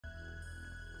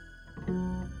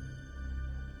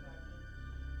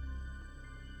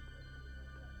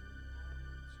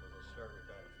Start with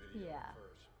that video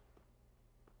first.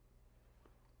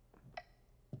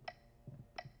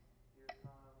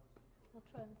 I'll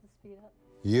try not to speed up.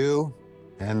 You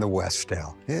and the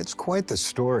Westdale. It's quite the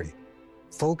story.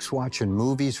 Folks watching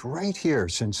movies right here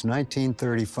since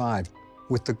 1935,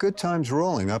 with the good times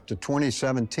rolling up to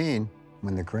 2017,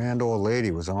 when the grand old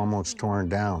lady was almost torn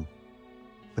down.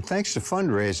 But thanks to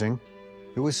fundraising,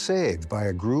 it was saved by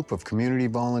a group of community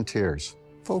volunteers,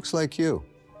 folks like you.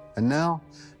 And now,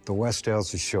 the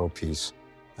Westdale's a showpiece,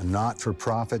 a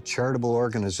not-for-profit charitable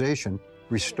organization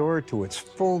restored to its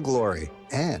full glory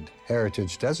and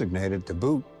heritage designated to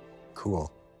boot. Cool.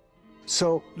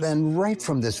 So then right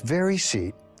from this very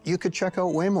seat, you could check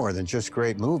out way more than just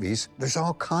great movies. There's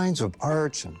all kinds of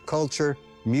arts and culture,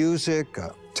 music,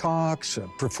 talks,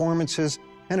 performances,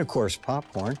 and of course,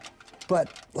 popcorn.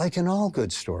 But like in all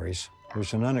good stories,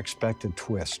 there's an unexpected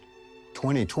twist.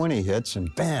 2020 hits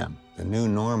and bam, the new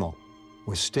normal,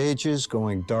 with stages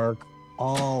going dark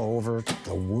all over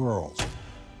the world.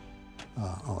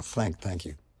 Thank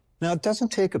you. Now, it doesn't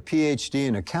take a PhD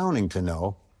in accounting to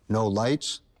know no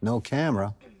lights, no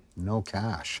camera, no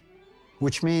cash.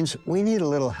 Which means we need a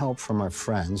little help from our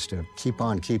friends to keep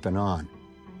on keeping on.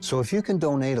 So if you can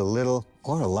donate a little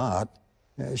or a lot,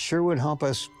 it sure would help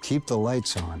us keep the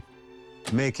lights on,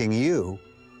 making you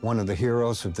one of the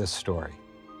heroes of this story.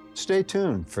 Stay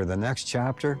tuned for the next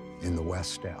chapter in the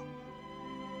Westdale.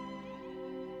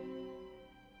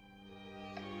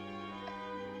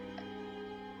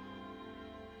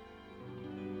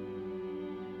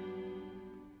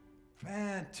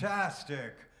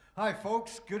 Fantastic. Hi,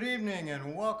 folks. Good evening,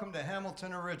 and welcome to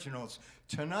Hamilton Originals.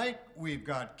 Tonight, we've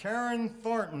got Karen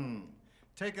Thornton.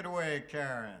 Take it away,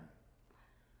 Karen.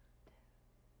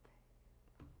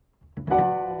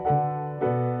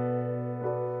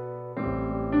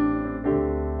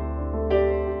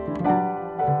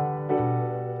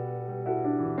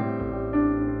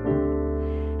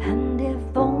 And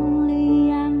if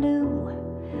only I knew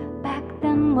back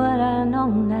then what I know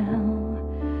now,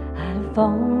 I'd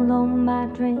follow my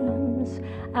dreams,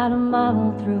 I'd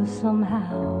model through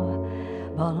somehow.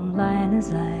 Bottom line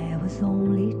is I was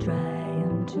only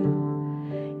trying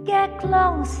to get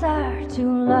closer to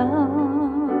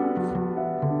love.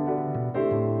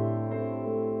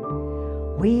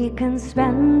 We can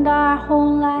spend our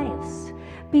whole lives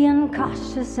being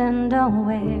cautious and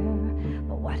aware,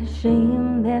 but what a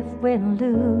shame if we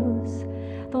lose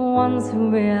the ones who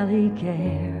really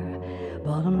care.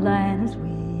 Bottom line is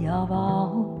we are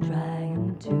all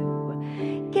trying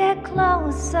to get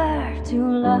closer to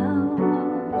love.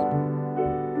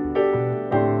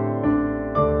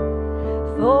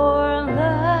 For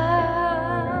love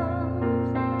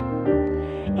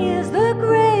is the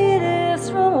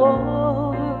greatest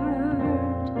reward,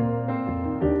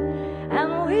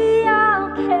 and we all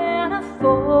can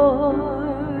afford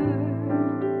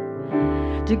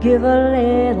to give a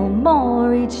little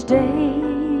more each day.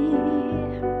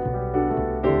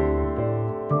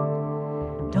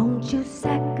 Don't you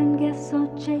second guess or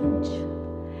change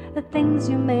the things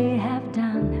you may have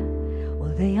done.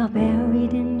 Well, they are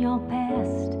buried in your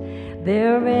past,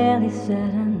 they're really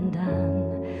said and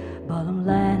done. Bottom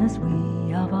line is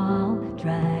we are all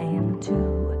trying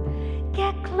to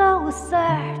get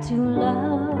closer to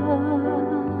love.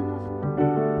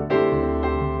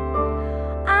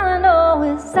 All I know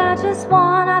is I just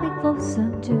wanna be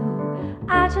closer to,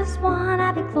 I just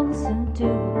wanna be closer to,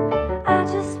 I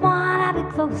just wanna be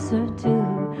closer to,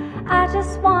 I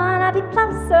just wanna be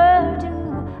closer to,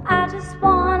 I just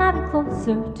wanna be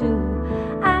closer to,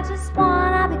 I just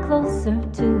wanna be closer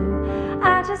to,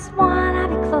 I just wanna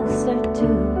be closer to,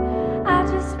 I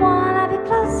just wanna be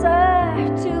closer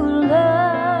to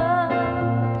love.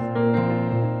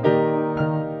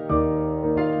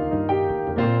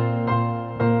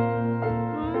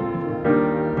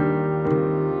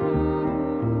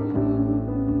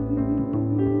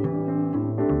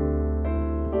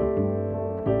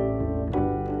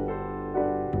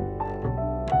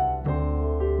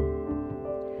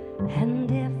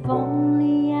 And if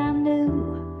only I knew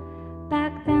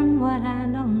back then what I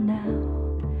know now,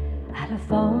 I'd have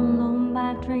followed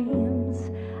my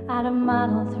dreams, I'd have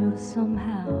modeled through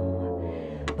somehow.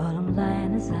 Bottom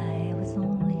line is I was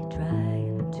only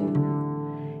trying to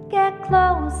get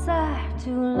closer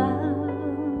to love.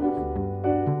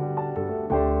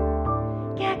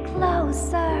 Get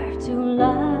closer to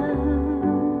love.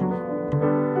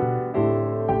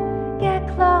 Get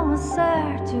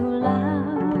closer to love.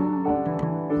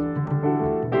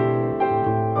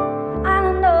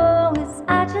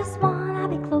 I just wanna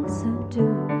be closer to,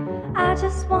 I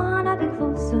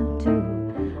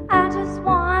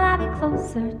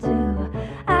closer to.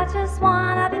 I just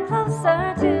wanna be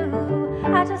closer to.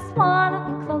 I just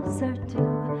wanna be closer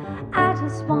to. I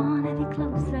just wanna be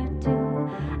closer to.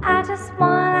 I just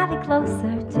wanna be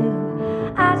closer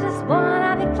to. I just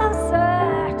wanna be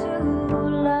closer to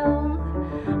love,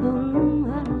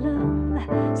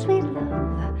 love, sweet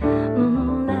love, love.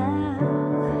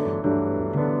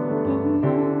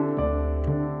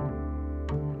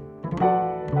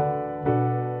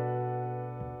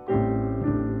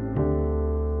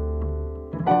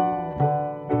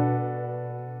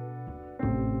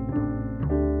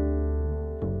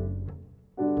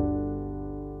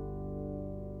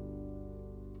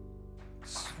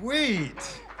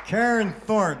 Sweet. Karen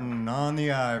Thornton on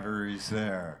the ivories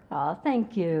there. Oh,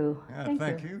 thank you. Yeah,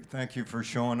 thank you. Thank you for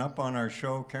showing up on our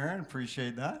show, Karen.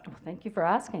 Appreciate that. Well, thank you for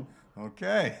asking.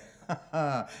 Okay.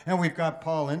 And we've got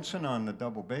Paul Intson on the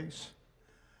double bass.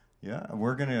 Yeah,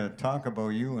 we're going to talk about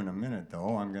you in a minute,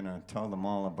 though. I'm going to tell them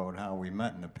all about how we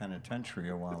met in the penitentiary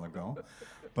a while ago.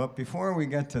 But before we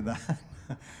get to that,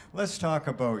 let's talk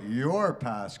about your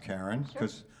past, Karen,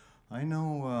 because I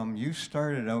know you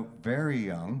started out very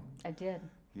young. I did.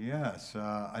 Yes,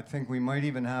 I think we might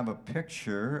even have a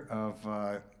picture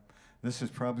of, this is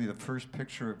probably the first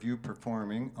picture of you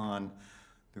performing on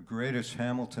the greatest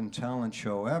Hamilton talent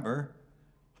show ever,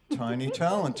 Tiny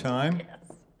Talent Time.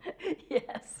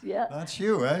 Yes, yeah. That's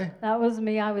you, eh? That was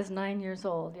me. I was 9 years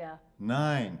old, yeah.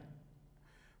 9.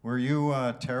 Were you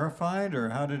terrified, or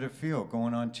how did it feel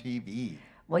going on TV?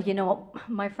 Well, you know,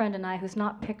 my friend and I, who's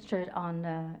not pictured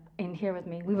on in here with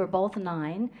me, we were both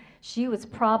 9. She was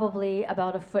probably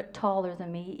about a foot taller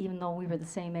than me, even though we were the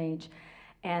same age.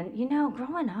 And, you know,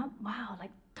 growing up, wow,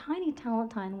 like Tiny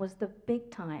Talent Time was the big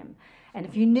time. And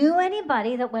if you knew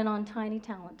anybody that went on Tiny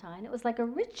Talent Time, it was like a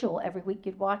ritual every week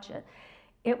you'd watch it.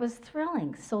 It was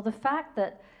thrilling. So the fact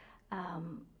that,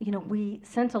 you know, we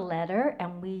sent a letter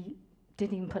and we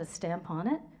didn't even put a stamp on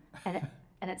it,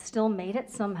 and it still made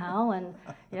it somehow. And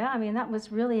yeah, I mean, that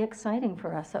was really exciting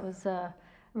for us. That was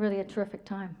really a terrific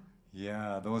time.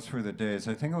 Yeah, those were the days.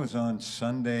 I think it was on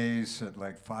Sundays at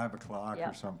like 5 o'clock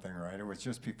Yep. or something, right? It was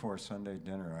just before Sunday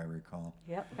dinner, I recall.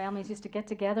 Yep, families used to get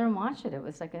together and watch it. It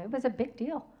was like it was a big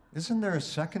deal. Isn't there a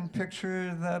second picture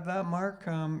of that Mark?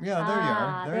 Yeah, there you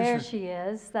are. There your- she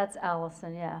is. That's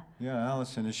Allison, yeah. Yeah,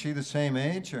 Allison. Is she the same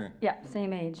age, or? Yeah,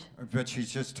 same age. But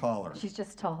she's just taller. She's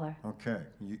just taller. Okay.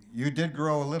 You did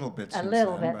grow a little bit since A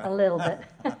little then, bit, but- a little bit.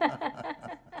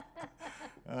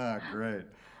 Ah, great.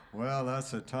 Well,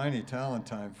 that's a Tiny Talent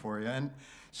Time for you. And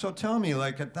so tell me,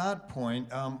 like at that point,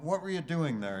 what were you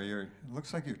doing there? It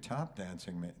looks like you're tap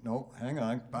dancing. No, hang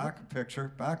on. Back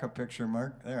a picture,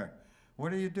 Mark. There.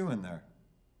 What are you doing there?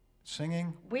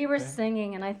 Singing? We were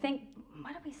singing, and I think,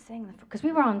 what did we sing? Because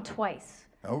we were on twice.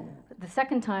 Oh, The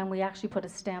second time, we actually put a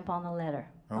stamp on the letter.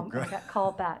 Oh, good. I got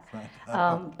called back.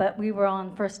 But we were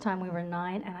on, first time we were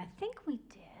 9, and I think we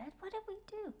did. What did we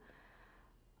do?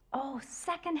 Oh,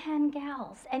 Secondhand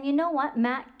Gals. And you know what?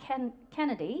 Matt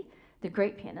Kennedy, the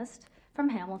great pianist from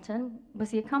Hamilton,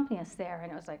 was the accompanist there.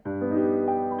 And it was like,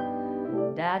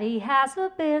 Daddy has a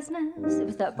business. It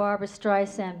was that Barbara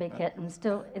Streisand big hit. And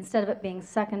still, instead of it being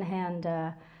Secondhand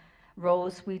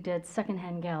Rose, we did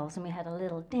Secondhand Gals. And we had a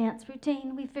little dance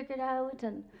routine we figured out.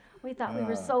 And we thought we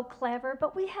were so clever.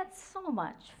 But we had so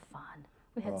much fun.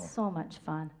 We had so much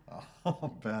fun.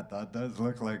 I'll bet. That does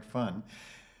look like fun.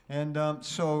 And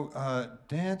so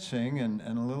dancing and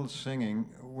a little singing,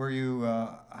 were you,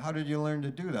 how did you learn to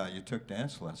do that? You took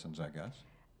dance lessons, I guess.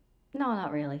 No,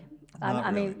 not really. Not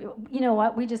I mean, you know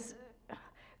what? We just,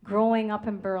 growing up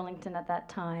in Burlington at that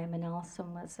time, and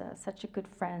Allison was such a good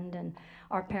friend, and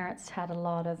our parents had a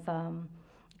lot of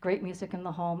great music in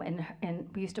the home, and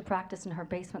we used to practice in her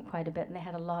basement quite a bit, and they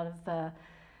had a lot of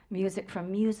music from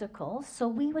musicals, so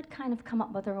we would kind of come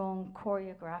up with our own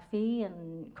choreography,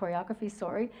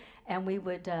 and we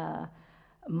would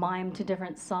mime to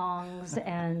different songs,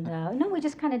 and no, we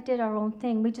just kind of did our own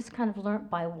thing. We just kind of learnt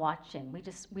by watching. We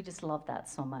just loved that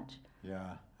so much.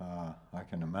 Yeah, I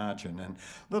can imagine. And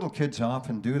little kids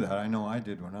often do that. I know I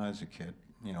did when I was a kid.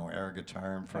 You know, air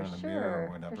guitar in front of the mirror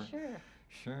or whatever. For sure.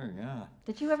 Sure, yeah.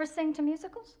 Did you ever sing to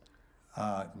musicals?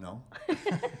 No.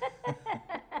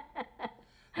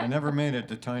 I never made it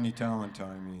to Tiny Talent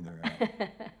Time either.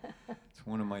 It's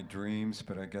one of my dreams,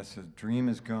 but I guess the dream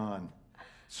is gone.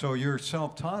 So you're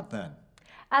self-taught then?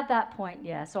 At that point,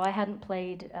 yeah. So I hadn't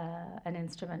played an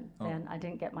instrument then. I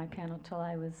didn't get my piano till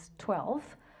I was 12.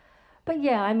 But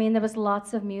yeah, I mean, there was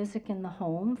lots of music in the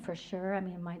home, for sure. I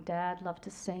mean, my dad loved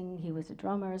to sing. He was a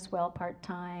drummer as well,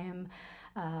 part-time.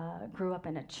 Grew up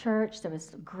in a church. There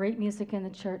was great music in the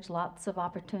church, lots of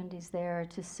opportunities there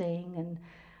to sing.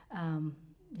 And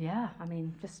Yeah, I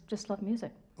mean, just love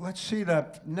music. Let's see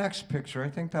that next picture. I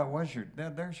think that was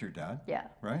there's your dad, Yeah.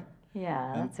 right?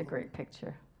 Yeah, And that's a great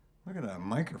picture. look at that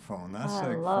microphone. That's I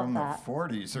like love from that. the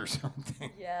 40s or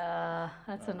something. Yeah,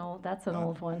 that's an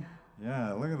old one.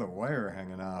 Yeah, look at the wire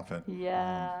hanging off it.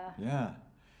 Yeah. Yeah,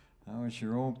 that was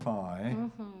your old pie.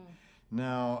 Mm-hmm.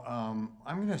 Now,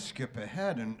 I'm going to skip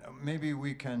ahead and maybe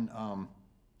we can,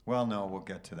 well, no, we'll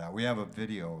get to that. We have a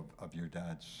video of your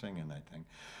dad singing, I think.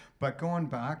 But going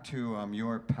back to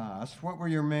your past, what were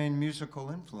your main musical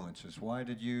influences? Why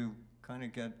did you kind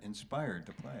of get inspired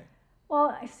to play?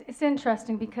 Well, it's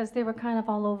interesting because they were kind of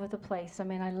all over the place. I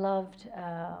mean, I loved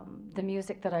the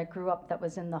music that I grew up that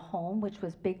was in the home, which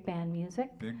was big band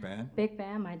music. Big band? Big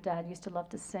band. My dad used to love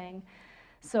to sing.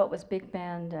 So it was big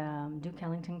band, Duke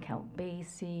Ellington, Count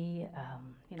Basie,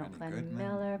 Glenn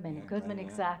Miller, Benny Goodman, Glenn, yeah.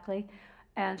 Exactly.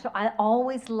 And so I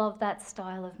always loved that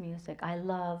style of music. I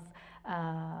love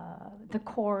the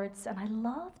chords, and I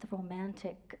love the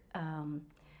romantic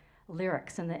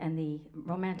lyrics and the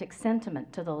romantic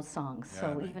sentiment to those songs. Yeah,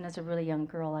 So right. even as a really young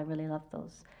girl, I really loved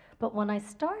those. But when I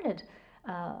started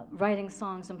writing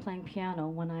songs and playing piano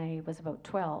when I was about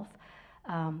 12,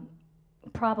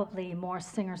 probably more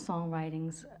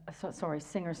singer-songwriters,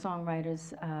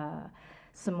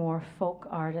 some more folk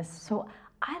artists. So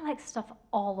I like stuff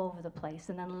all over the place.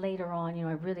 And then later on,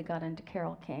 I really got into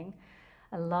Carole King.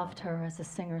 I loved her as a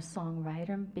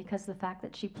singer-songwriter because of the fact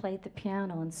that she played the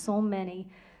piano, and so many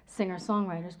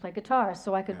singer-songwriters play guitar,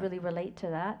 so I could really relate to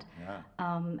that. Yeah.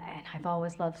 And I've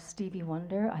always loved Stevie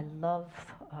Wonder. I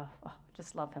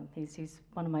just love him. He's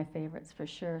one of my favorites for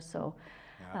sure. So,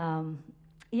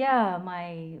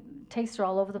 my tastes are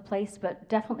all over the place, but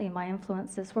definitely my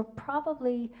influences were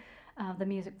probably the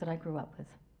music that I grew up with.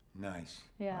 Nice.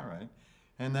 Yeah. All right.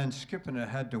 And then skipping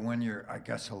ahead to when you're, I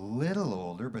guess, a little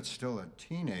older, but still a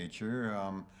teenager.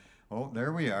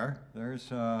 There we are.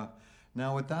 There's,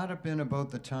 now would that have been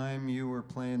about the time you were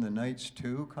playing the Nights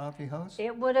 2 coffee house?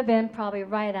 It would have been probably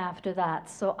right after that.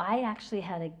 So I actually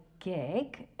had a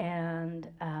gig, and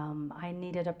I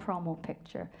needed a promo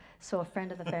picture. So a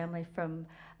friend of the family from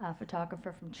a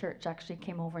photographer from church actually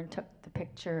came over and took the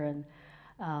picture, and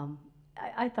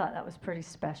I thought that was pretty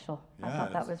special. Yeah, I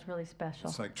thought that was really special.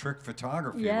 It's like trick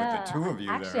photography Yeah, with the two of you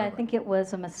actually, there. I think it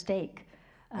was a mistake.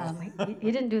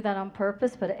 He didn't do that on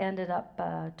purpose, but it ended up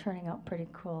turning out pretty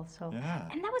cool. So, Yeah.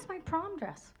 and that was my prom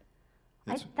dress.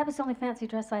 It's- That was the only fancy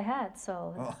dress I had,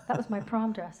 so Oh. that was my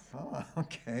prom dress. Oh,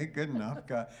 okay, good enough.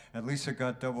 At least it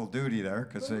got double duty there,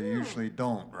 because they usually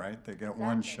don't, right? They get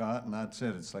one shot and that's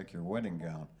it. It's like your wedding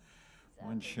gown.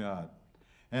 One shot.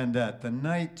 And at the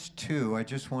Nights 2, I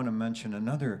just want to mention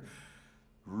another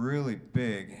really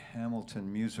big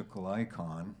Hamilton musical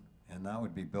icon, and that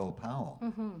would be Bill Powell,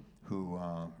 who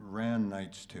ran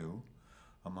Nights 2,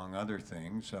 among other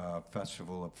things,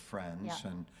 Festival of Friends,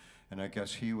 Yeah. and I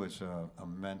guess he was a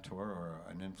mentor or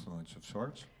an influence of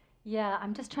sorts. Yeah,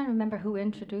 I'm just trying to remember who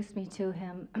introduced me to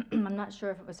him. I'm not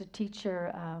sure if it was a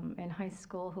teacher in high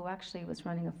school who actually was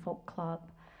running a folk club.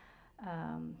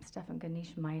 Stefan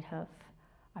Ganesh might have.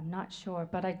 I'm not sure,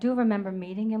 but I do remember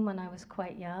meeting him when I was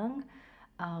quite young,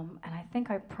 and I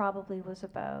think I probably was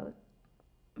about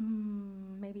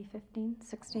maybe 15,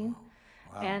 16.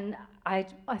 Wow. And I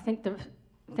think the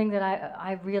thing that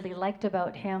I really liked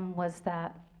about him was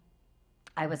that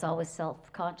I was always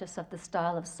self-conscious of the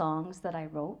style of songs that I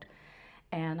wrote,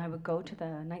 and I would go to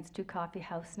the Nights 2 coffee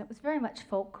house, and it was very much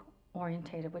folk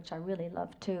orientated, which I really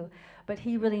loved too. But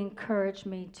he really encouraged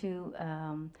me to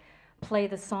play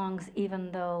the songs,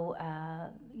 even though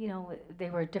they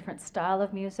were a different style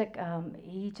of music.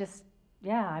 He just,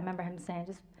 I remember him saying,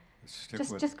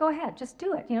 just go ahead, just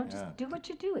do it. Just do what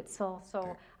you do. It's so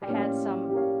I had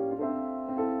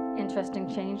some interesting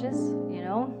changes.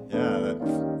 Yeah,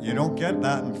 you don't get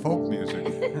that in folk music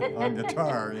on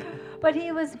guitar. But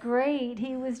he was great.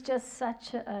 He was just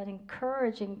such an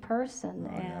encouraging person,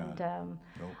 and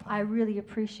I really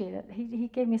appreciate it. He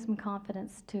gave me some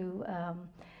confidence to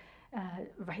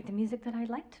write the music that I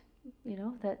liked,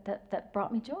 that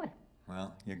brought me joy.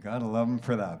 Well, you gotta love him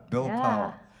for that. Bill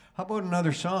Powell. How about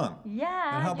another song?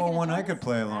 Yeah. And how about one I could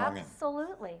play along in?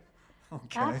 Absolutely.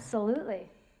 Okay.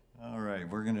 Absolutely. All right,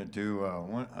 we're gonna do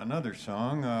another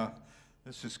song.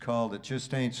 This is called "It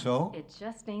Just Ain't So." It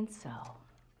just ain't so.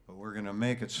 But we're gonna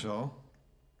make it so.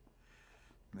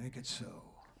 Make it so.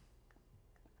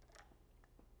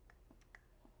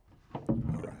 All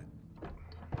right.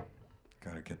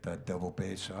 Gotta get that double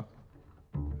bass up.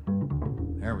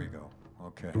 There we go.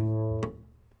 Okay.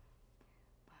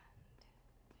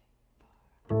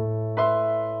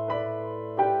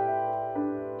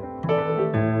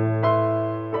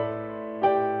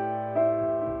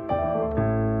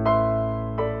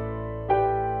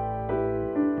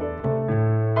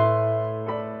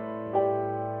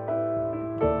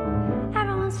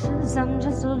 'cause I'm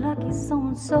just a lucky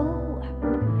so-and-so.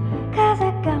 'Cause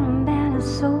I got a man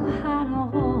who's so hard to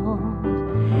hold.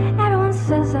 Everyone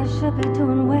says I should be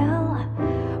doing well.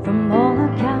 From all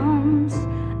accounts,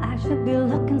 I should be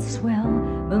looking swell.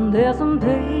 But there's some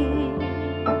pain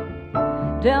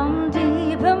down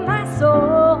deep in my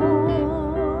soul.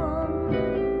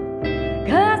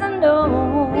 'Cause I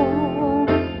know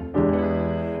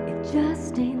it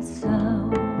just ain't so.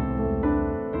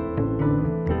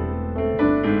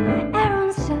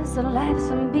 Everyone says that life's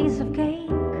a piece of cake.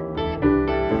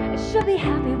 I should be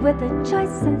happy with the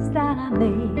choices that I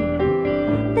make.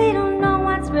 They don't know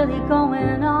what's really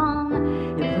going on.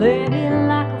 You play me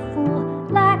like a fool,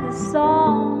 like a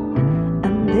song.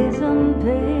 And there's some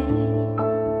pain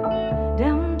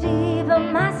down deep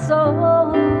in my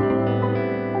soul.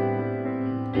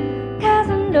 'Cause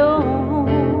I know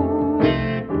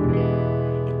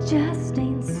it just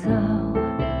ain't so.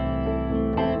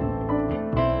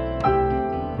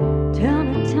 Tell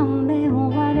me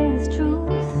what is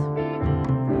truth.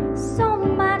 So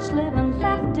much living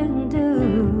left to do.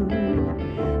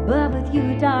 But with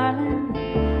you, darling,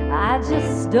 I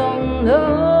just don't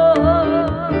know.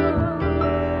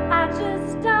 I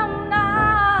just don't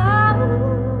know.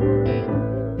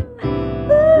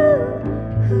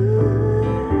 Ooh, ooh.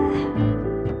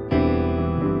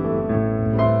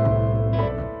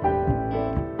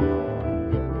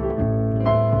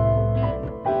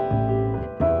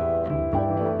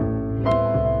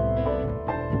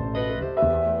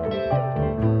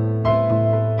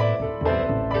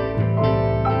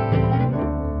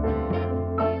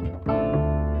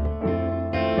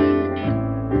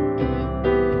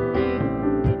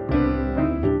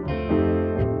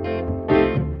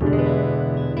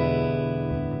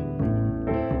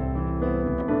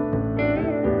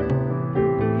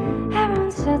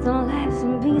 Everyone says that life's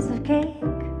a piece of cake.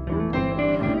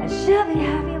 I should be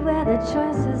happy with the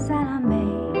choices that I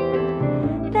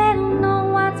made. They don't know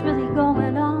what's really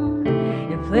going on.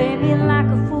 You play me like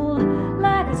a fool,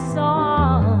 like a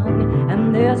song.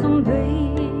 And there's some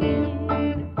pain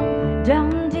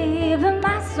down deep in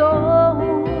my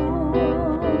soul.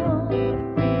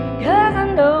 'Cause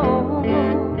I know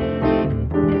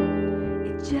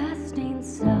it just ain't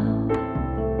so.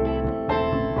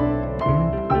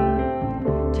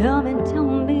 Tell me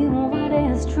what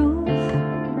is truth.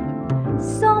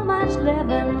 So much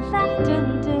living left to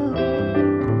do.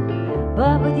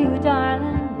 But with you,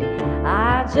 darling,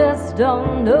 I just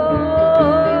don't know.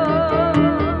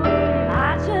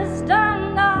 I just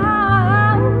don't know.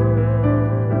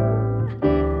 Ooh.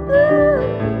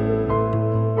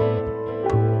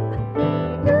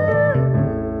 Ooh.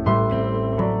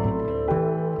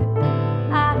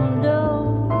 I don't know.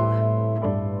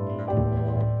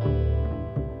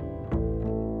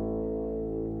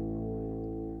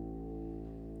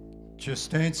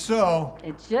 Just ain't so.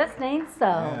 It just ain't so.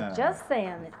 Yeah. Just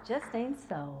saying, it just ain't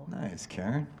so. Nice,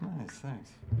 Karen. Nice,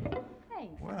 thanks.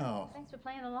 Thanks. Well, Thanks for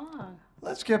playing along.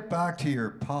 let's get back to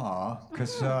your pa,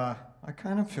 because I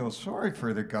kind of feel sorry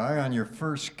for the guy on your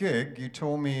first gig. You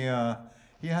told me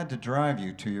he had to drive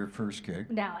you to your first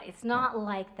gig. Now, it's not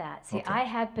like that. See, Okay. I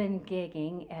had been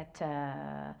gigging at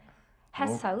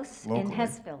Hess House in locally.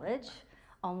 Hess Village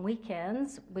on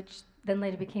weekends, which then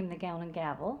later became the Gown and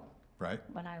Gavel Right?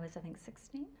 when I was, I think,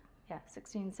 16. Yeah,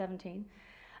 16, 17.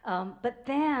 But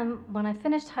then when I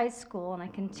finished high school and I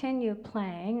continued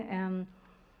playing,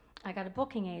 I got a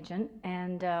booking agent,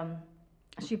 and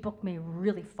she booked me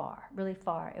really far, really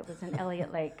far. It was in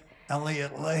Elliott Lake.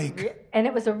 Elliott Lake. And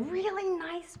it was a really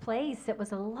nice place. It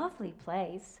was a lovely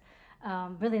place.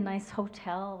 Really nice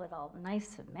hotel with all the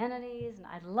nice amenities, and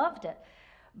I loved it.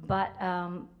 But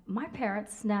my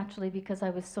parents, naturally, because I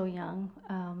was so young,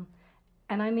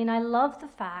 and I mean, I love the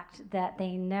fact that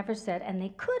they never said, and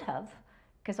they could have,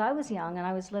 because I was young and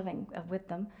I was living with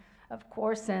them, of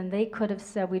course, and they could have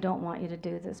said, we don't want you to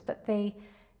do this, but they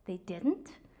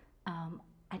didn't.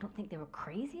 I don't think they were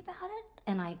crazy about it,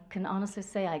 and I can honestly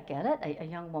say I get it, a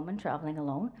young woman traveling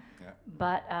alone. Yeah.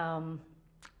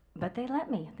 But they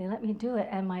let me do it,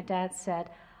 and my dad said,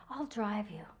 I'll drive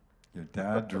you. Your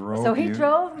dad drove So he you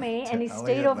drove me, to and he Elliott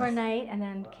stayed Lake. overnight, and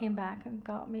then came back and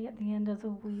got me at the end of the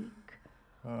week.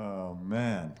 Oh,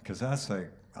 man, because that's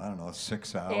like, I don't know,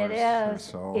 6 hours It or is.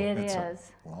 so. It It's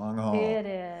is. a long haul. It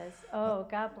is. Oh,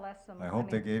 God bless them. I hope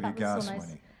they gave you gas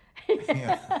money.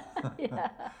 Yeah. Yeah.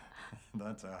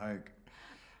 That's a hike.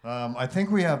 I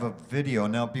think we have a video.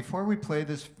 Now, before we play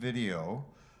this video,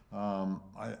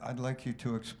 I'd like you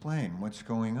to explain what's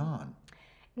going on.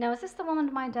 Now, is this the one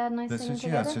with my dad and I This singing is,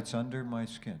 together? yes, it's Under My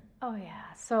Skin. Oh,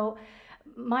 yeah. So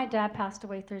my dad passed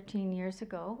away 13 years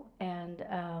ago, and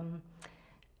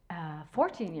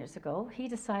 14 years ago, he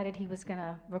decided he was going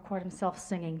to record himself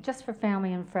singing just for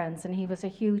family and friends, and he was a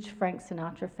huge Frank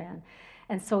Sinatra fan.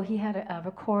 And so he had a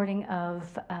recording of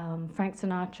Frank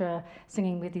Sinatra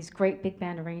singing with these great big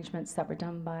band arrangements that were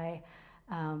done by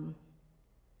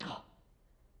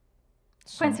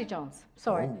Quincy Jones.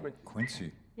 Sorry. Oh,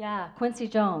 Quincy. Yeah, Quincy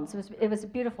Jones. It was a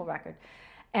beautiful record.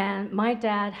 And my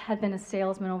dad had been a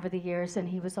salesman over the years, and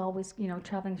he was always, you know,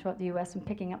 traveling throughout the U.S. and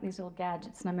picking up these little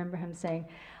gadgets. And I remember him saying,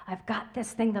 I've got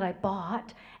this thing that I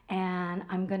bought, and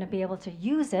I'm going to be able to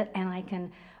use it, and I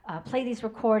can play these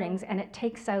recordings, and it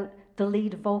takes out the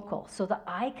lead vocal so that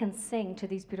I can sing to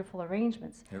these beautiful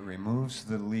arrangements. It removes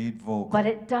the lead vocal. But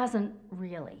it doesn't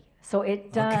really. So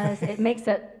it does, it makes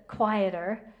it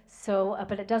quieter. So,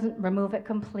 but it doesn't remove it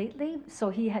completely. So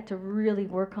he had to really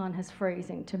work on his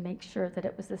phrasing to make sure that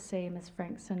it was the same as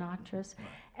Frank Sinatra's. Right.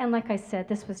 And like I said,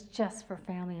 this was just for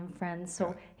family and friends.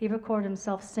 So he recorded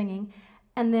himself singing.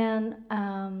 And then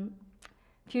a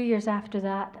few years after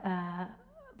that,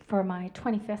 for my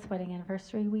 25th wedding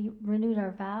anniversary, we renewed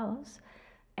our vows.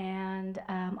 And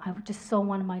I just so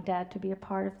wanted my dad to be a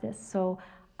part of this. So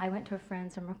I went to a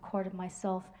friend's and recorded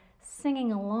myself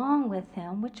singing along with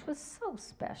him, which was so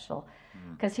special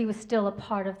because he was still a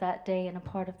part of that day and a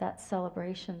part of that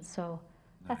celebration. So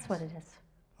that's what it is.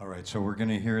 All right, so we're going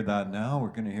to hear that now. We're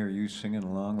going to hear you singing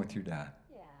along with your dad.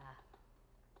 Yeah.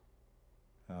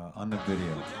 On the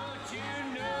video. Don't you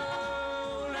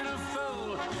know, little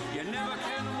fool, you never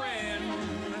can win.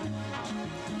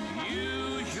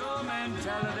 Use your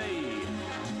mentality.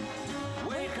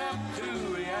 Wake up to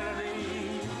reality.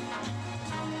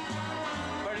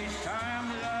 Time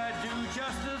that I do,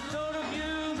 just the thought of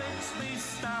you makes me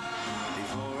stop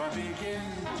before I begin.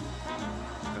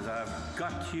 'Cause I've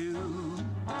got you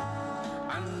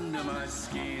under my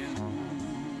skin.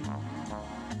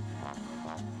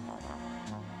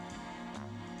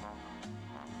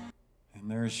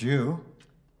 And there's you.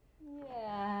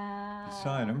 Yeah.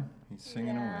 Beside him. He's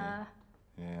singing Yeah. away.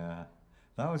 Yeah.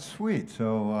 That was sweet.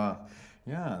 So,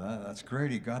 yeah, that's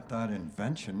great. He got that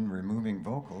invention, removing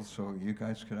vocals, so you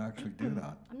guys could actually do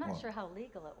that. I'm not sure how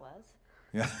legal it was.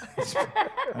 Yeah,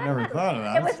 I never thought of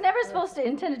that. It was never supposed to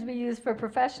intended to be used for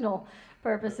professional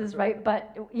purposes, right?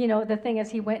 But you know, the thing is,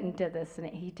 he went and did this, and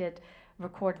he did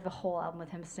record the whole album with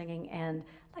him singing. And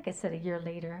like I said, a year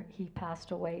later, he passed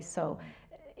away. So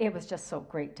it was just so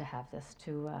great to have this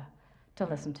to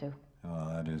listen to. Oh,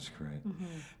 that is great.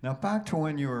 Now back to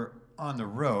when you were on the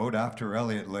road after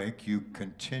Elliott Lake, you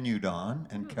continued on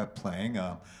and kept playing.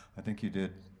 I think you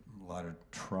did a lot of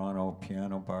Toronto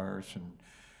piano bars and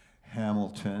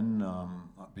Hamilton,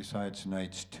 besides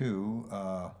nights too.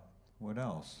 What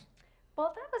else?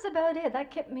 Well, that was about it.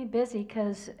 That kept me busy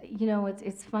because, you know,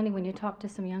 it's funny when you talk to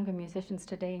some younger musicians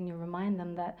today and you remind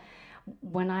them that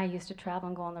when I used to travel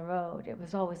and go on the road, it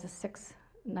was always a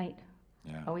 6-night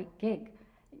a week gig.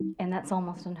 And that's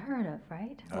almost unheard of,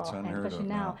 right? That's unheard especially of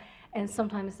now. And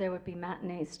sometimes there would be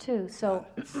matinees too. So,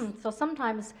 so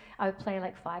sometimes I would play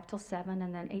like 5 till 7,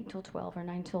 and then 8 till 12 or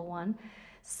 9 till 1.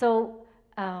 So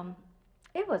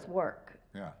it was work.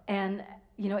 Yeah. And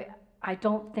you know, I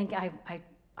don't think I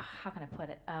how can I put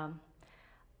it?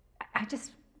 I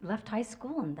just left high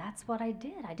school, and that's what I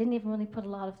did. I didn't even really put a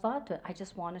lot of thought to it. I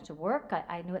just wanted to work.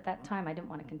 I knew at that time I didn't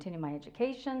want to continue my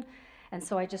education. And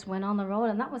so I just went on the road,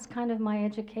 and that was kind of my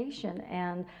education.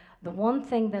 And the one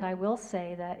thing that I will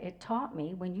say that it taught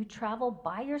me, when you travel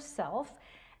by yourself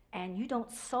and you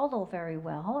don't solo very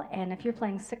well, and if you're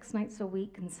playing 6 nights a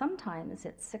week, and sometimes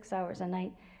it's 6 hours a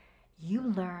night, you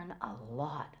learn a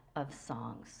lot of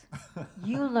songs.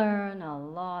 You learn a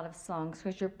lot of songs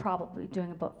because you're probably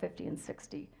doing about 50 and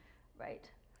 60,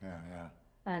 right? Yeah.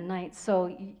 A night.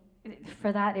 So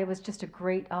for that, it was just a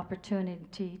great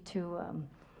opportunity to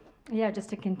just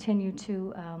to continue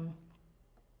to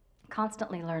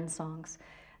constantly learn songs,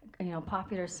 you know,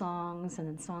 popular songs and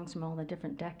then songs from all the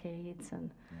different decades.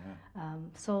 And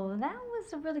so that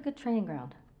was a really good training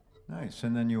ground. Nice.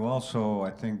 And then you also,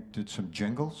 I think, did some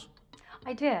jingles?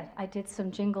 I did. I did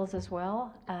some jingles as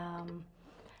well,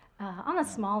 on a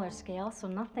smaller scale, so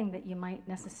nothing that you might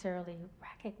necessarily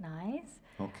recognize.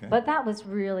 Okay. But that was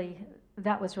really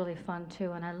fun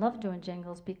too, and I loved doing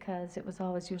jingles because it was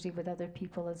always usually with other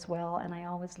people as well, and I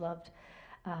always loved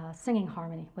singing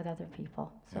harmony with other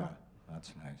people. So. Yeah,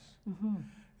 that's nice.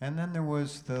 And then there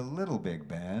was the Little Big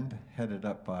Band, headed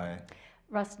up by...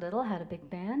 Russ Little had a big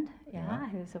band,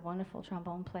 he was a wonderful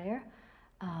trombone player.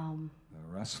 The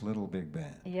Russ Little Big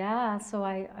Band. Yeah, so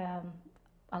I,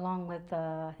 along with,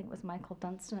 I think it was Michael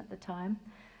Dunstan at the time,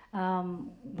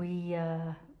 we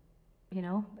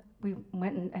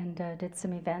went and did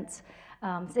some events.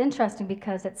 It's interesting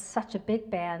because it's such a big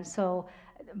band, so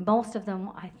most of them,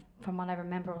 from what I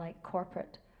remember, like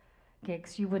corporate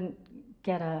gigs. You wouldn't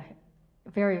get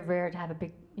very rare to have a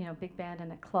big band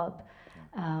in a club.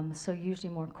 So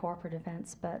usually more corporate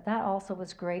events, but that also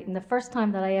was great. And the first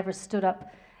time that I ever stood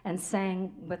up and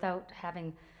sang without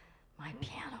having my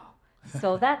piano.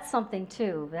 So that's something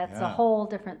too. That's a whole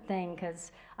different thing,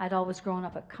 because I'd always grown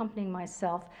up accompanying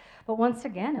myself. But once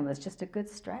again, it was just a good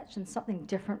stretch and something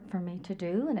different for me to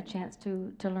do, and a chance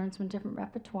to learn some different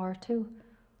repertoire too.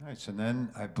 Nice. And then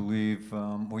I believe,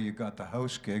 you got the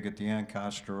house gig at the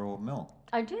Ancaster Old Mill.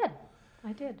 I did.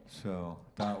 So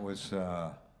that was,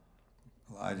 I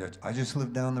just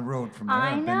lived down the road from there.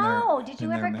 I I've been know. there- Did you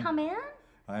been there ever come in?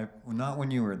 Not when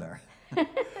you were there,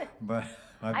 but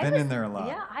I've been in there a lot.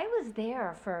 Yeah, I was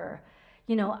there for,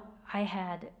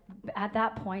 at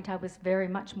that point, I was very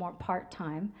much more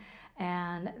part-time.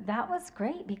 And that was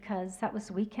great because that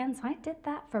was weekends. I did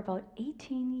that for about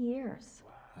 18 years.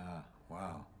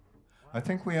 Wow. I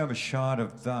think we have a shot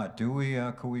of that. Do we?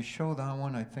 Could we show that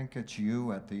one? I think it's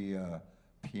you at the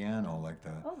piano, like the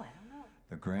Oh, I don't know.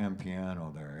 the grand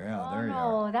piano there. Yeah, Oh, there you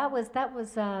are. no, that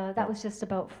was just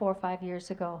about 4 or 5 years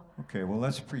ago. Okay, well,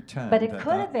 let's pretend. But it that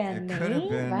could have been It could have me,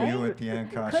 been right? you at the It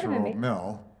could have Ancaster been me. Old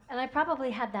Mill. And I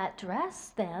probably had that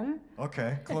dress then.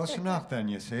 Okay, close enough then,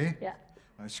 you see? Yeah.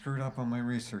 I screwed up on my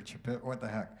research a bit. What the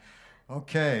heck?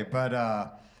 Okay, but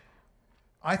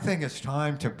I think it's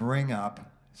time to bring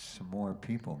up some more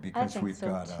people because think we've so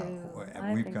got too. and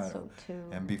I we've think got so too.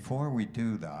 and before we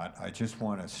do that, I just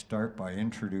want to start by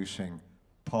introducing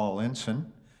Paul Intson.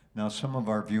 Now, some of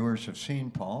our viewers have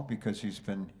seen Paul because he's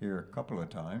been here a couple of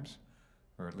times,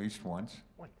 or at least once.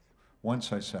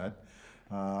 Once I said,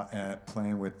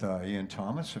 playing with Ian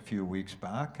Thomas a few weeks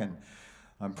back, and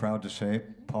I'm proud to say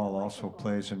Paul also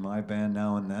plays in my band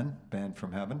now and then, Band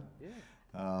from Heaven,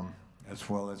 as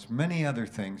well as many other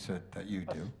things that you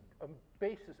do.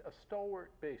 A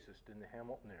stalwart bassist in the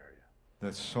Hamilton area.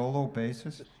 The solo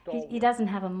bassist? He doesn't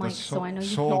have a mic, so I know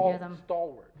you can't hear them.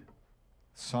 Stalwart.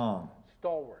 Song.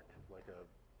 Stalwart, like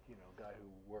a guy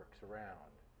who works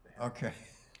around. Okay.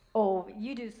 Oh,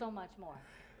 you do so much more.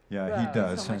 Yeah, he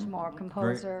does. So much and more.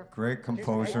 Composer. Great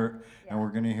composer, and we're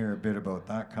going to hear a bit about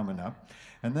that coming up.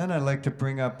 And then I'd like to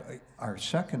bring up our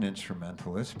second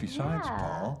instrumentalist, besides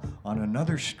Paul, on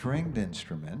another stringed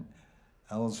instrument,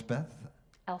 Elspeth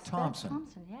Thompson.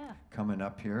 Yeah. Coming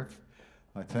up here,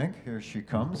 I think. Here she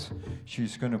comes.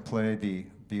 She's going to play the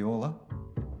viola,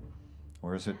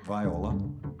 or is it viola?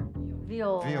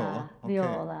 Viola. Okay.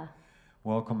 Viola.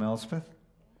 Welcome, Elspeth.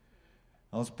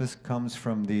 Elspeth comes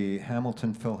from the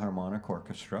Hamilton Philharmonic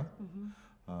Orchestra.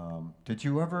 Did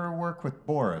you ever work with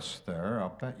Boris there?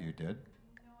 I'll bet you did.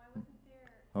 No, I wasn't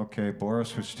there. Okay,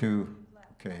 Boris was too.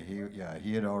 Okay,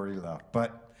 he had already left,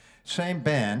 but same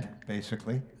band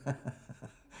basically.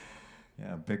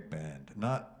 Yeah, big band,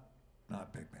 not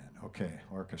big band. Okay,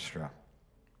 orchestra.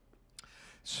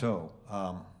 So,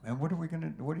 and what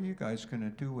are you guys gonna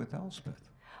do with Elspeth?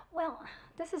 Well,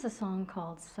 this is a song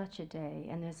called Such a Day,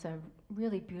 and there's a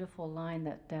really beautiful line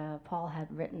that Paul had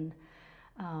written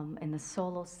in the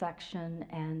solo section,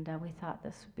 and we thought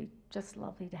this would be just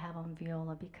lovely to have on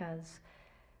viola because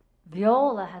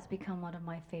viola has become one of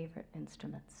my favorite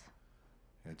instruments.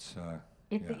 It's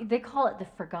They call it the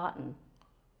forgotten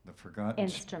forgotten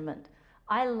instrument.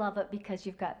 I love it because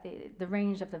you've got the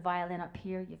range of the violin up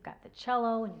here, you've got the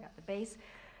cello, and you've got the bass.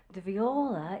 The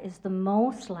viola is the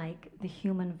most like the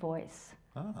human voice.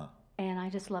 And I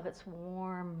just love its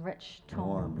warm, rich tone.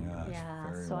 Warm, yeah,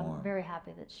 it's very so warm. I'm very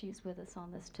happy that she's with us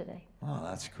on this today. Oh,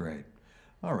 that's great.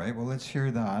 All right, well, let's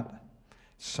hear that.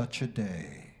 Such a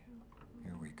Day.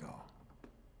 Here we go.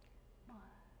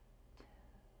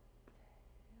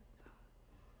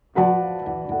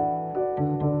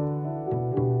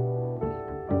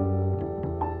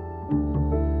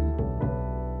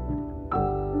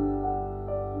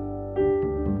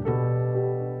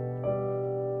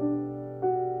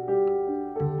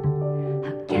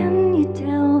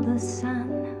 Tell the sun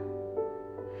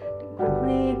to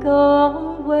quickly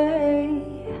go away.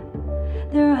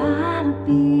 There had to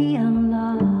be a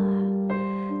lot,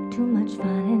 too much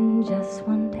fun in just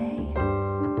one day.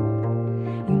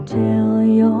 You tell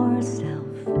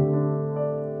yourself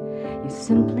you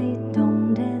simply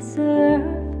don't deserve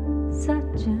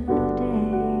such a day.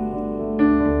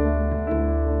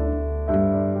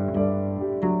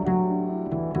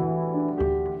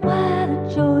 What a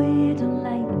joy to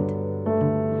light,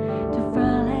 to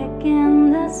frolic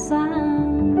in the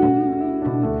sun,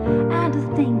 and to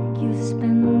think you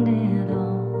spend it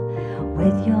all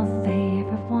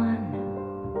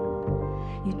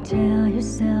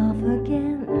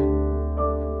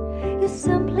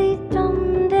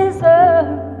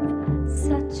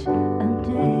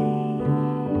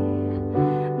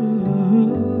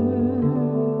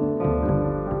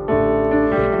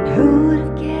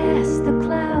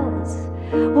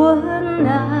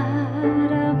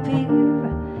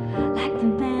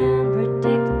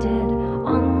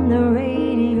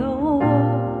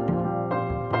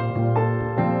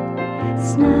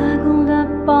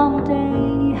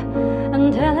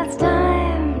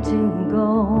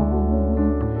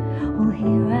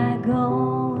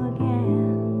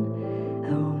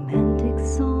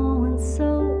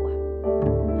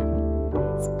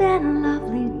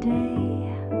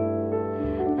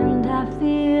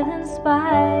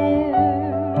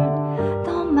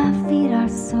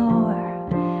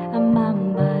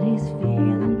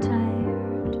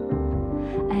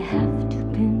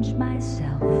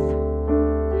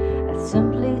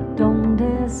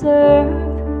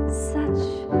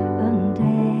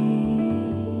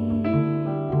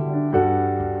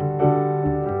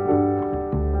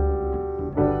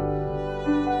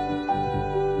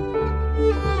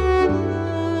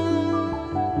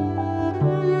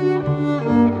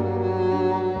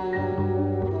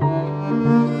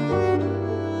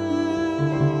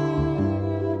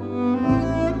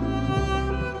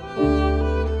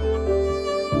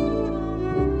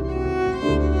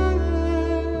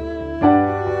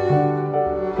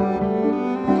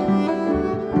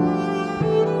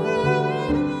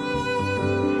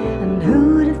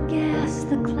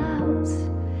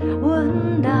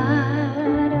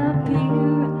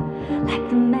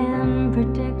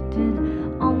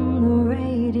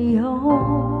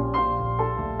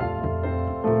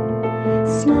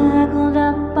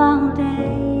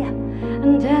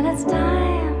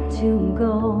to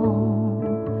go.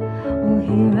 Well,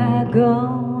 here I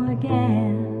go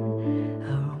again, a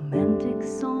romantic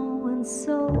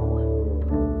so-and-so.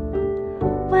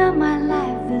 When my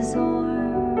life is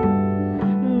o'er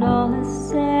and all is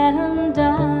said and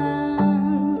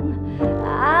done,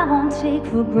 I won't take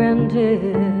for granted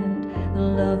the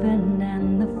loving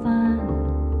and the fun.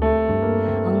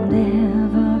 I'll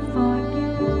never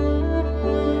forget.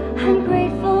 I'm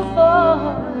grateful for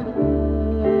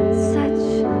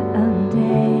such a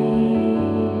day.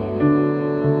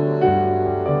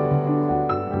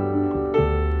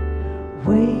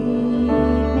 Wake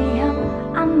me up,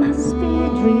 I must be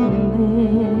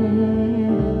dreaming.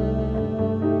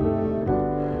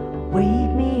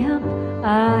 Wake me up,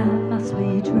 I must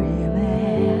be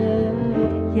dreaming.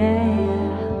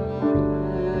 Yeah.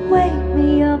 Wake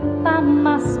me up, I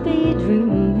must be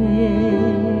dreaming.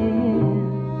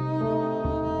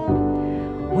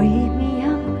 Wake me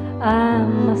up, I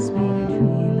must be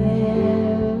dreaming.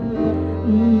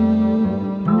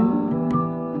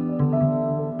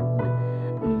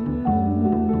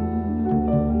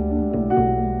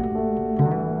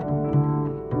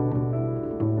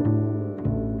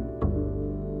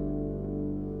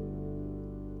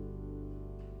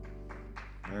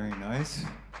 Very nice.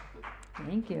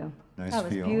 Thank you. Nice That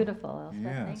was feel. beautiful, Elspeth.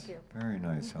 Yes, Thank you. very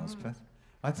nice, Elspeth.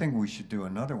 I think we should do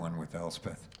another one with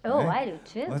Elspeth. Oh, eh? I do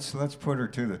too. Let's put her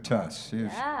to the test. See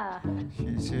if Yeah.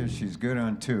 she's here. She's good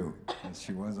on two, as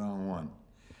she was on one.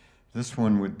 This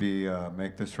one would be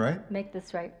Make This Right. Make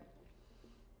this right.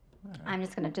 I'm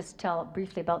just going to just tell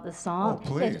briefly about the song, Oh,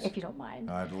 please. if you don't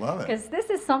mind. I'd love it. Because this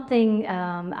is something,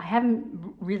 I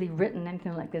haven't really written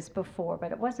anything like this before,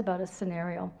 but it was about a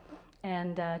scenario,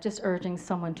 and just urging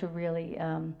someone to really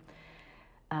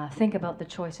think about the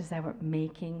choices they were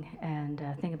making, and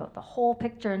think about the whole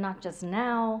picture, not just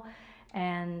now,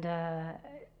 and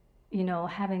you know,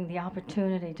 having the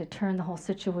opportunity to turn the whole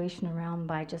situation around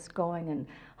by just going and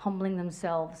humbling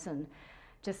themselves and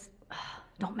just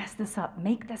don't mess this up,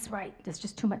 make this right. There's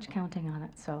just too much counting on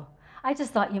it. So I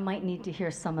just thought you might need to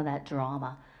hear some of that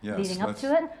drama leading up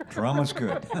to it. Drama's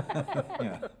good.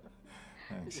 Yeah.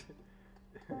 Thanks.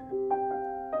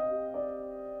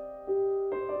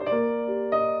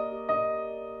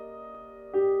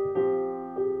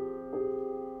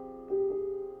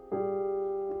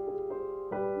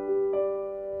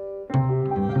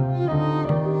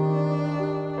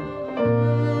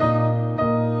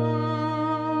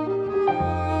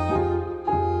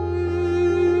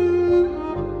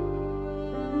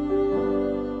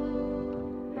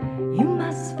 You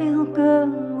must feel good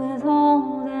with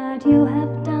all that you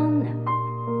have done.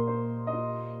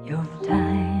 Your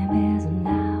time is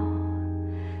now,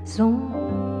 so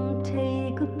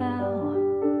take a bow.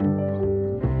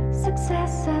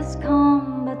 Success has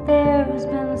come, but there's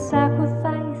been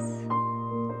sacrifice,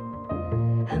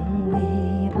 and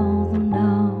we both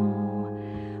know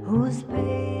who's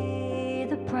paid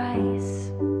the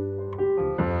price.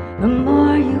 The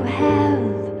more you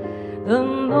have, the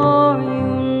more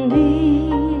you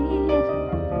need,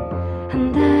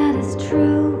 and that is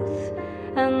truth,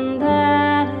 and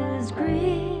that is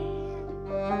greed.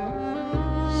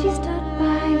 She stood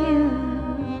by you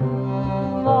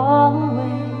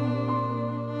always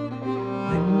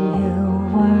when you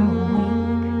were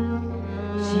weak.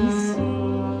 She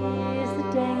sees the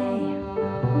day,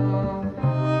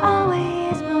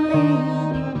 always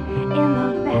believing in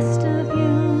the best of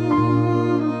you.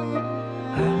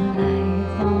 Her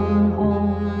life on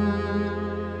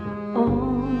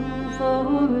hold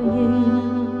over you.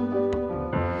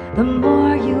 The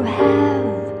more you have,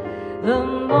 the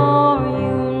more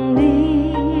you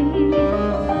need,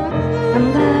 and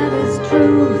that is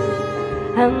truth,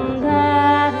 and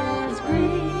that is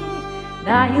greed.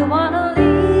 Now you wanna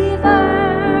leave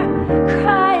her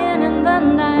crying in the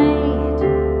night.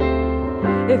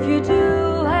 If you do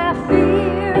have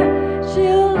fear,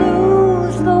 she'll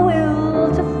lose the will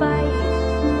to fight.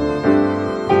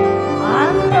 I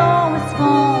know it's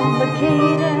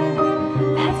complicated,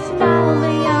 that's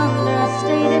mildly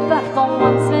understated, but for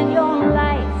once in your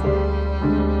life,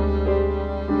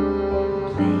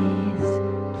 please,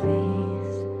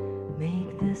 please make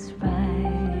this right.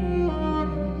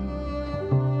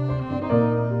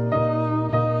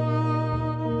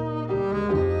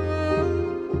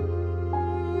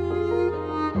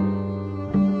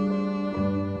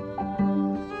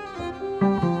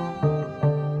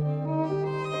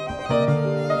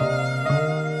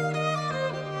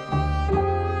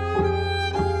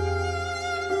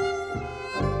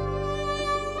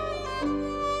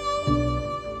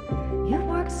 You've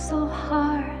worked so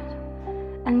hard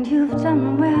and you've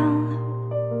done well.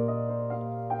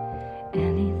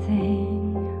 Anything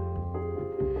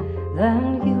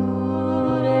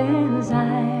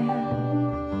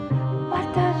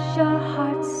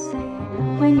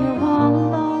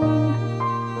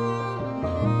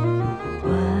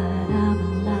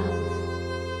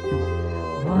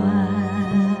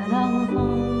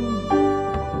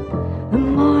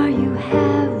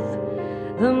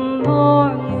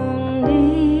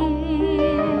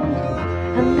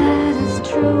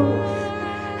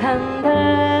and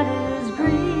that is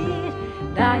greed.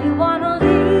 Now you wanna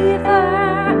leave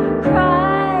her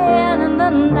crying in the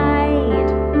night.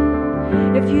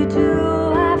 If you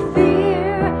do, I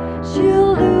fear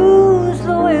she'll lose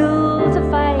the will to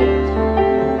fight.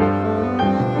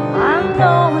 I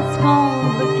know it's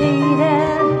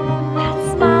complicated,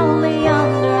 that's mildly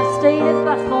understated,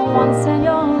 but for once in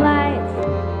your life,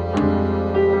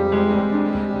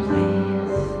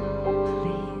 please,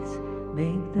 please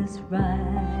make this right.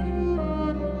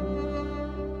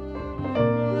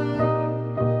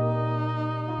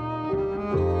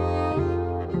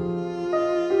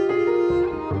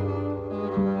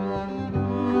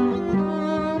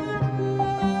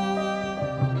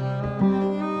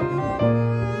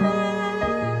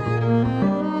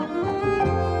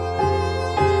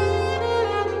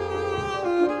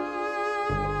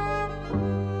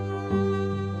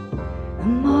 The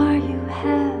more you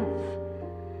have,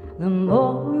 the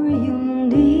more you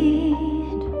need.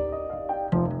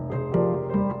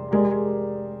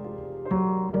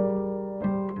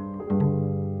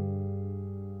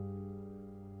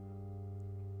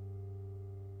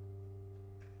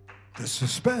 The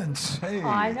suspense. Hey.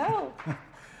 I know.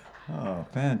 Oh,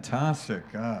 fantastic.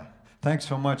 Thanks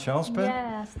so much, Elspeth.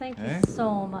 Yes, thank you Eh?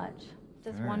 so much.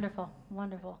 Just Very. wonderful,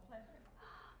 wonderful.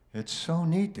 It's so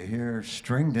neat to hear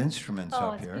stringed instruments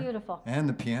Oh, up it's here. beautiful. And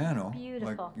the piano.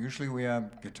 Beautiful. Like usually we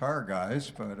have guitar guys,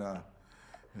 but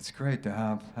it's great to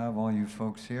have all you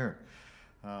folks here.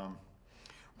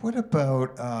 What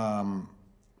about,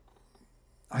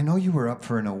 I know you were up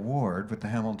for an award with the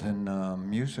Hamilton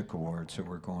Music Awards that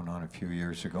were going on a few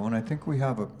years ago, and I think we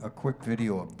have a quick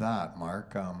video of that,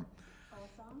 Mark.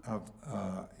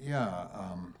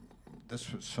 This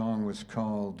song was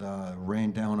called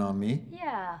Rain Down on Me.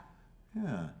 Yeah.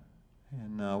 Yeah,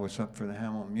 and was up for the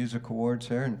Hamilton Music Awards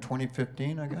there in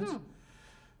 2015, I guess.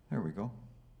 There we go.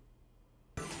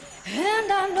 And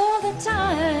I know the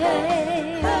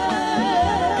time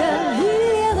can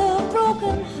heal a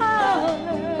broken heart.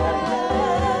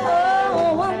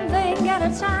 Oh, one thing at a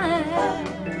time.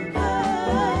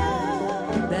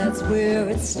 That's where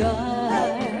it starts.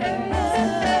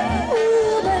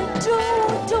 Ooh, but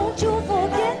don't you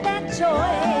forget that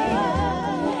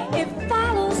joy. It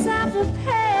follows after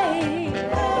pain.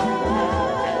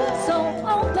 So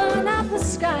open up the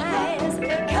skies.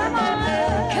 Come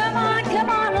on, come on, come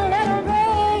on, let it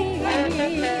rain.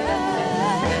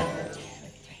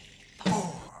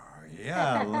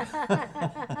 Yeah.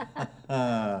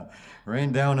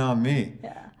 Rain Down on Me.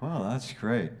 Yeah. Well, that's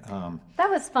great. That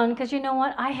was fun because you know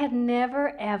what? I had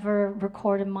never ever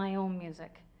recorded my own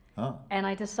music. Oh, And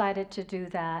I decided to do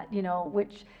that, you know,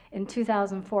 which in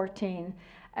 2014,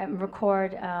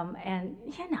 record, and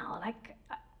you know, like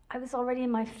I was already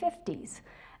in my 50s,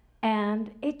 and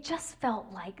it just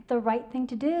felt like the right thing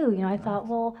to do. You know, I thought,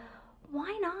 well,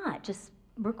 why not just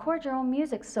record your own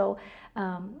music? So,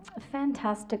 a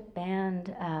fantastic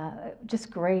band, just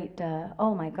great.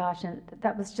 Oh my gosh, and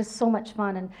that was just so much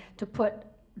fun, and to put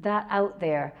that out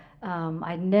there.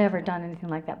 I'd never done anything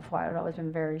like that before. I'd always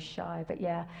been very shy, but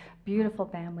yeah, beautiful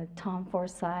band with Tom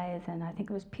Forsyth, and I think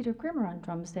it was Peter Grimmer on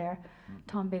drums there,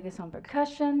 Tom Biggis on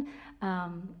percussion,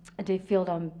 Dave Field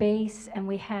on bass, and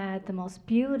we had the most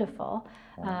beautiful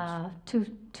two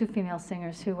female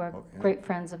singers who were great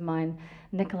friends of mine,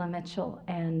 Nicola Mitchell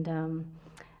and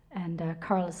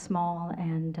Carla Small,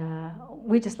 and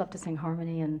we just love to sing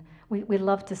harmony, and we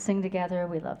love to sing together.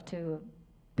 We love to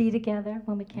be together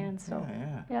when we can. So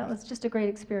yeah, it was just a great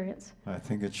experience. I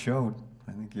think it showed.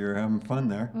 I think you're having fun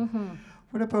there. Mm-hmm.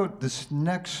 What about this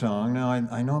next song? Now,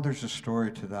 I know there's a story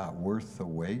to that, Worth the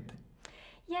Wait.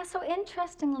 Yeah, so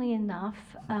interestingly enough,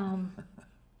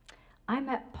 I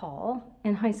met Paul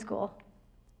in high school.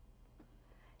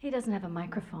 He doesn't have a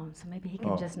microphone, so maybe he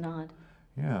can just nod.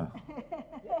 Yeah.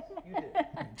 You did.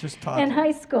 Just talk. In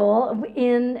high school,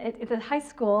 the high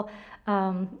school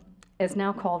is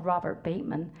now called Robert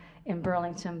Bateman in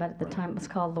Burlington, but at the time it was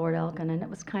called Lord Elgin, and it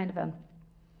was kind of a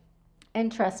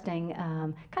interesting,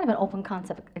 kind of an open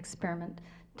concept experiment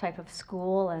type of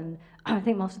school, and I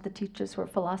think most of the teachers were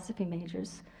philosophy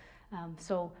majors.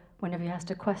 So whenever you asked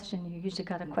a question, you usually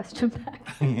got a question back.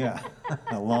 Yeah,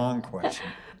 a long question.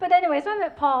 But anyways, I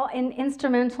met Paul in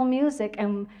instrumental music,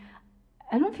 and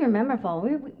I don't know if you remember, Paul,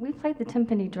 we played the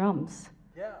timpani drums.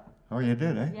 Yeah. Oh, you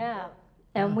did, eh? Yeah,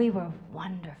 and we were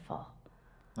wonderful.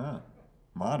 Oh,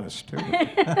 modest, too.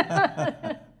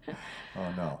 Oh,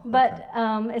 no. But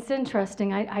Okay. it's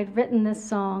interesting. I'd written this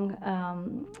song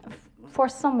for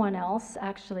someone else,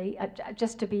 actually,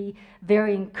 just to be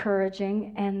very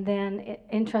encouraging. And then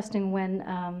interesting when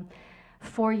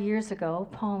 4 years ago,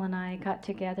 Paul and I got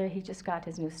together. He just got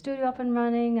his new studio up and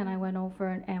running, and I went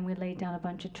over and we laid down a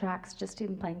bunch of tracks, just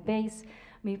him playing bass,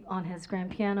 me on his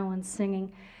grand piano and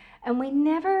singing. And we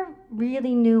never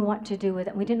really knew what to do with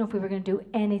it. We didn't know if we were going to do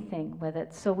anything with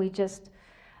it, so we just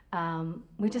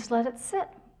let it sit.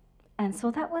 And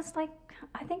so that was like,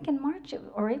 I think in March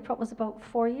or April, it was about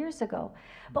 4 years ago.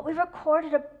 But we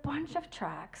recorded a bunch of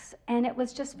tracks, and it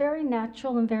was just very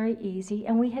natural and very easy,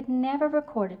 and we had never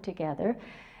recorded together.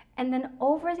 And then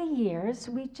over the years,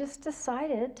 we just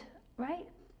decided, right,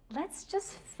 let's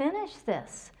just finish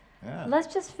this. Yeah.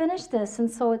 Let's just finish this. And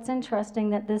so it's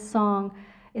interesting that this song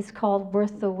is called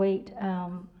Worth the Wait,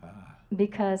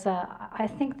 because I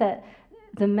think that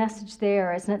the message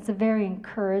there is, and it's a very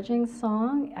encouraging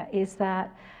song, is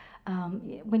that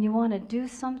when you want to do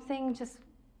something,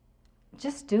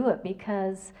 just do it,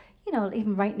 because, you know,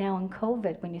 even right now in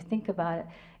COVID, when you think about it,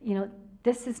 you know,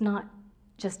 this is not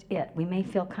just it. We may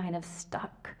feel kind of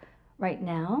stuck right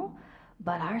now,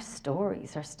 but our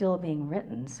stories are still being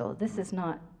written, so this is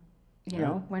not, you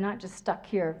know, we're not just stuck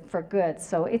here for good.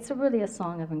 So it's really a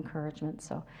song of encouragement.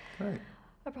 So Great.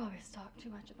 I probably talked too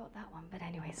much about that one, but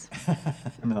anyways.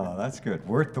 No, that's good.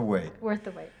 Worth the wait. Worth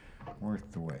the wait.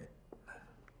 Worth the wait.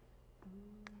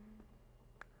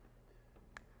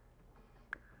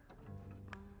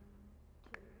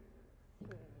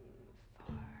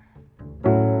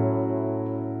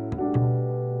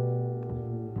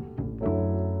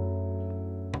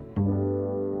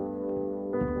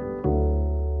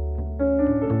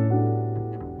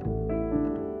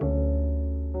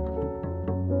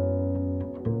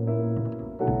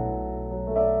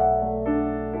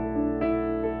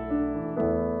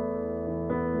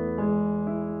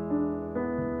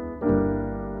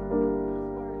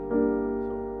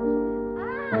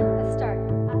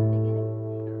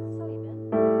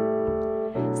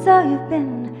 So you've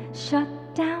been shut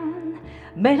down,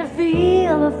 made to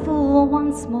feel a fool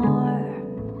once more.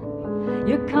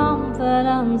 Your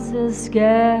confidence is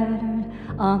scattered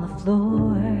on the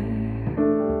floor.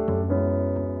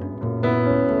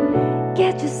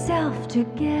 Get yourself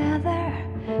together,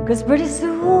 'cause pretty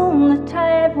soon the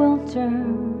tide will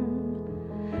turn.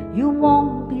 You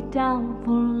won't be down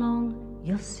for long,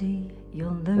 you'll see,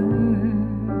 you'll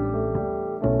learn.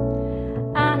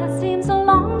 And it seems a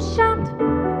long shot,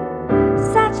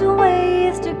 such a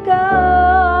ways to go.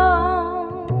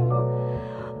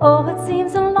 Oh, it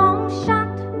seems a long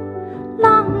shot,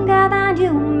 longer than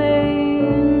you may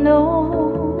know.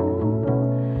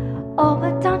 Oh,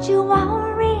 but don't you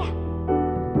worry,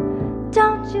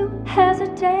 don't you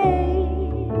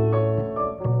hesitate,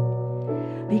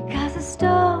 because the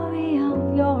story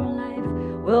of your life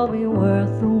will be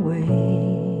worth the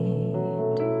wait.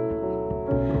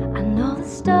 I know the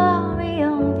story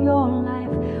of your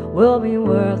life will be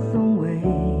worth the wait.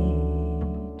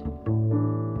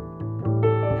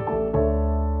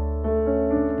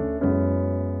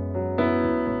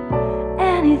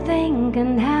 Anything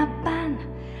can happen,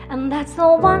 and that's the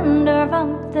wonder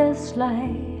of this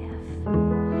life.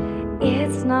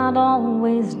 It's not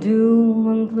always doom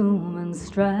and gloom and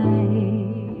strife.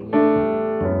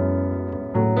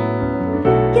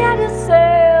 Get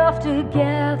yourself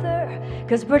together,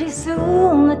 'cause pretty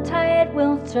soon the tide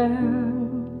will turn.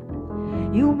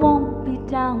 You won't be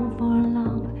down for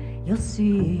long, you'll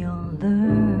see, you'll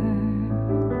learn.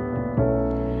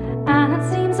 And it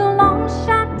seems a long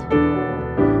shot,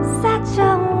 such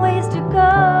a ways to go.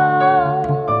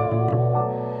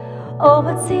 Oh,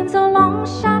 it seems a long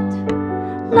shot,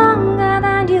 longer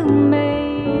than you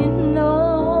may know.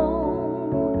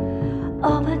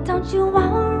 Oh, but don't you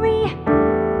worry,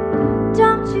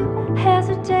 don't you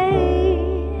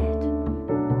hesitate,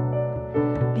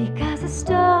 because the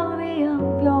story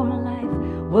of your life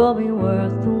will be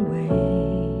worth the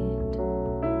wait.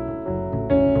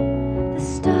 The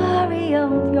story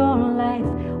of your life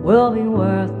will be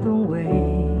worth the wait.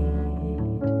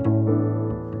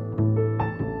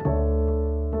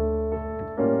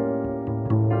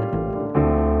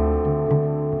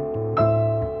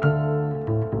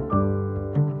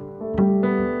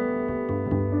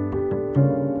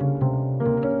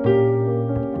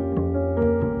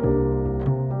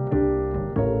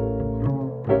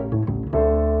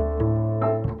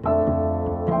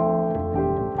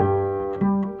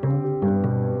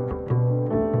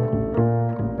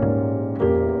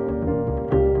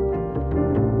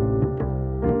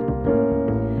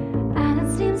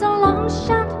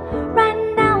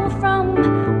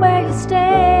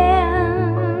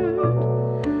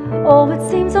 Oh, it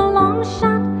seems a long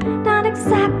shot, not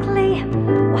exactly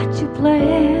what you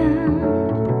planned.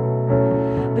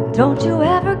 But don't you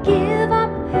ever give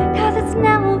up, 'cause it's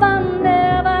never, never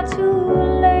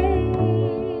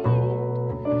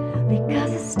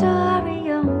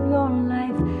story of your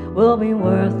life will be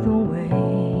worth the wait.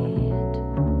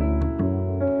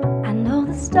 I know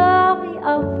the story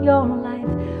of your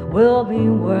life will be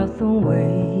worth the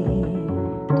wait.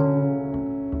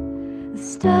 The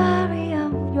story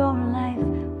of your life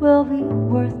will be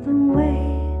worth the wait.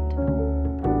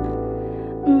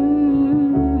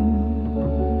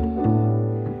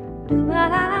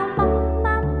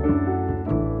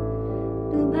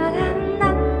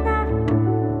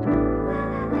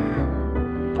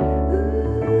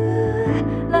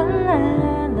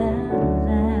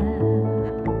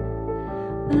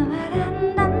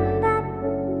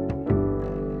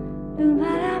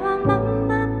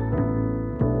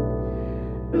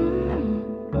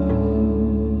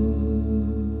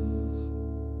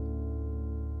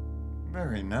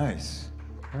 Very nice.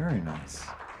 Very nice.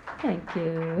 Thank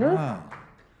you. Wow.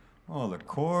 Oh, the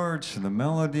chords, the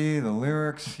melody, the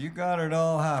lyrics, you got it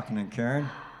all happening, Karen.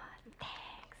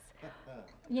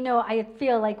 You know, I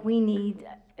feel like we need,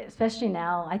 especially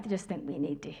now, I just think we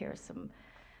need to hear some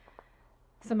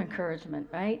encouragement,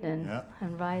 right? And Yeah.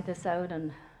 and ride this out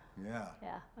and Yeah.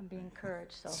 and be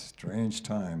encouraged. So Strange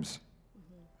times.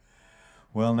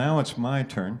 Well, now it's my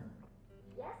turn.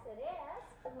 Yes, it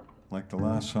is. Like the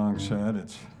last song said,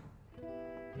 it's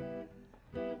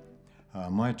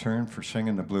my turn for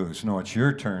singing the blues. No, it's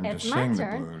your turn it's to my sing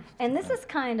turn, the blues. and this is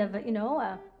kind of you know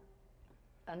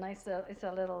a nice it's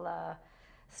a little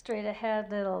straight ahead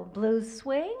little blues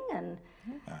swing and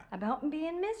about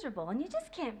being miserable, and you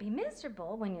just can't be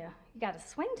miserable when you got to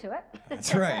swing to it.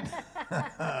 That's right.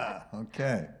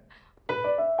 Okay.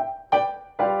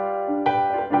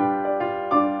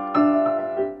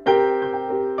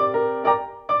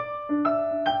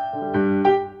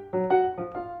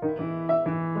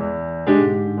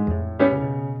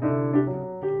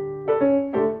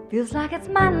 Feels like it's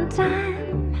my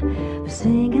time for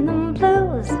singing the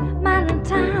blues, my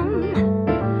time.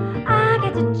 I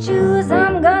get to choose,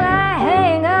 I'm gonna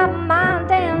hang up my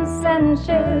dancing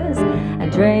shoes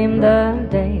and dream the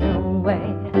day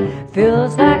away.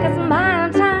 Feels like it's my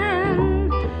time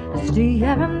to stay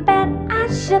here in bed. I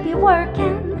should be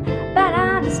working, but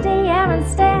I'll just stay here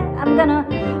instead. I'm gonna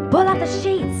pull up the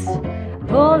sheets,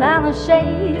 pull down the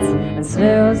shades, and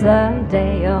snooze the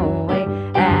day away.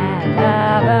 And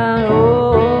heaven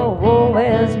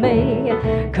always me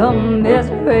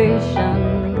commiseration.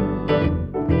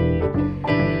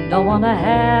 Don't wanna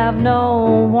have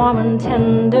no warm and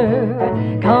tender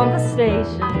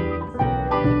conversations,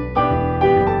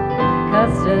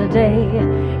 'cause today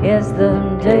is the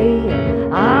day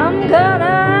I'm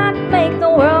gonna make the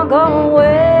world go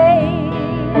away.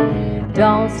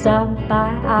 Don't stop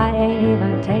by, I ain't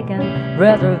even taking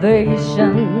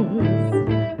reservations.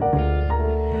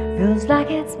 Feels like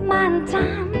it's my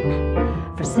time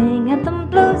for singing the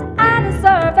blues. I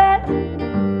deserve it.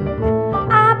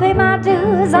 I pay my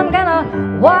dues. I'm gonna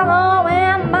wallow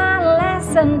in my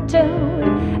lesson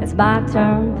tune. It's my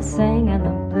turn for singing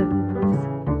the blues.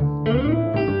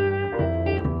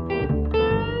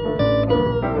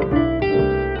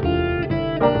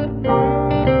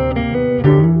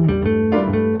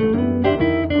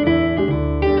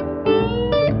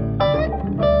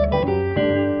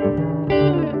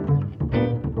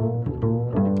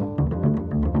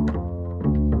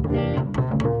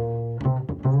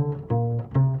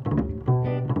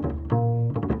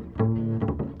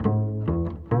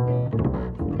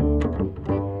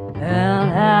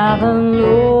 Heaven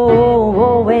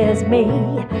always me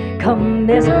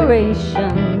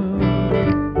commiseration.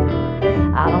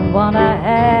 I don't wanna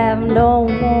have no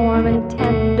warm and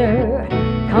tender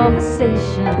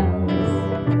conversations,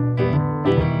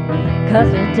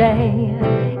 'cause today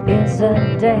is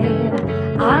a day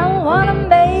I wanna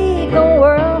make the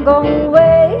world go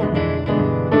away.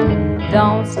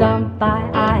 Don't stop by,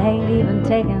 I ain't even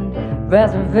taking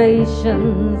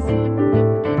reservations.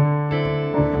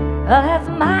 It's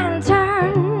my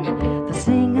turn for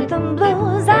singing the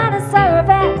blues. I deserve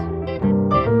it.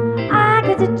 I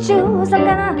get to choose. I'm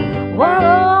gonna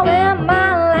wallow in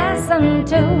my lesson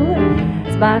tune.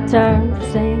 It's my turn for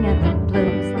singing the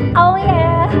blues. Oh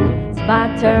yeah, it's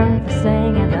my turn for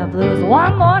singing the blues.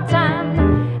 One more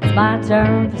time. It's my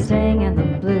turn for singing the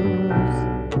blues.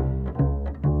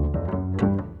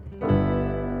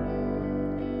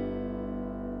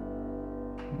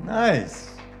 Nice.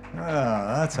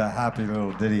 Ah, that's a happy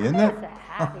little ditty, isn't it? It's a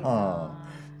happy Oh, song.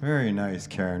 very nice,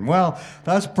 Karen. Well,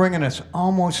 that's bringing us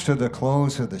almost to the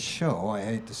close of the show. I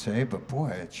hate to say, but boy,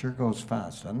 it sure goes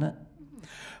fast, doesn't it?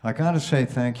 I got to say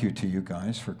thank you to you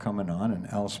guys for coming on, and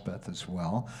Elspeth as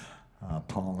well.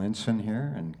 Paul Intson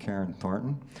here and Karen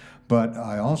Thornton. But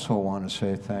I also want to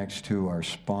say thanks to our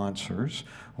sponsors.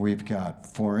 We've got,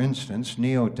 for instance,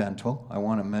 Neo Dental. I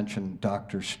want to mention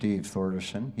Dr. Steve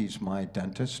Thorton. He's my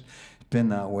dentist. He's been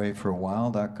that way for a while.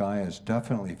 That guy has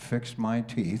definitely fixed my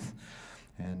teeth,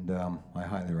 and I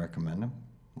highly recommend him.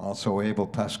 Also, Able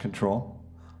Pest Control.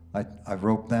 I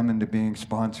roped them into being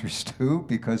sponsors too,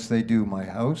 because they do my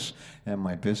house and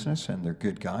my business, and they're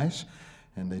good guys,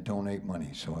 and they donate money,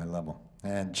 so I love them.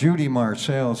 And Judy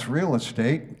Marcel's Real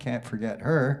Estate, can't forget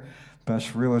her,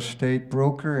 best real estate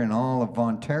broker in all of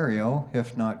Ontario,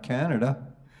 if not Canada.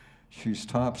 She's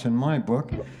tops in my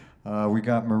book. We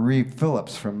got Marie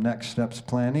Phillips from Next Steps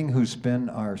Planning, who's been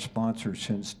our sponsor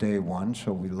since day one,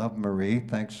 so we love Marie.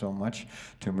 Thanks so much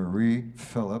to Marie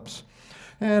Phillips.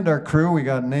 And our crew, we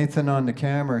got Nathan on the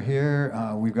camera here.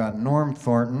 We've got Norm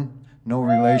Thornton. No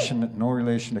relation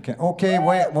to Ken. Okay,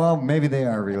 wait, well, maybe they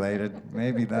are related.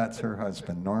 Maybe that's her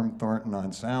husband. Norm Thornton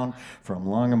on sound from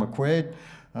Long and McQuaid.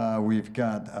 We've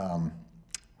got,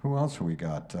 who else have we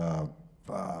got?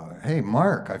 Hey,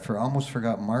 Mark. I almost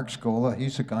forgot Mark Scola.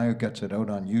 He's the guy who gets it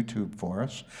out on YouTube for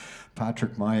us.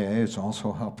 Patrick Maillet is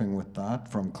also helping with that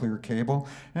from Clearcable.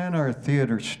 And our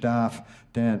theater staff,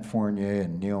 Dan Fournier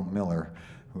and Neil Miller,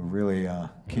 who really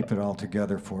keep it all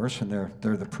together for us, and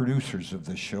they're the producers of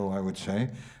this show, I would say.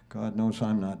 God knows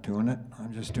I'm not doing it.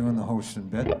 I'm just doing the hosting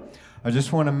bit. I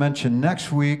just want to mention next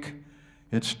week,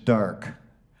 it's dark,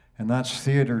 and that's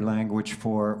theater language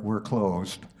for we're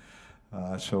closed.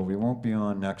 So we won't be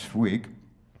on next week.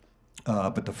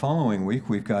 But the following week,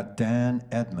 we've got Dan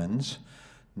Edmonds.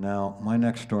 Now, my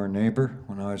next door neighbor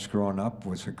when I was growing up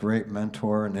was a great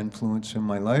mentor and influence in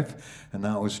my life, and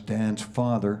that was Dan's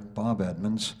father, Bob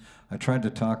Edmonds. I tried to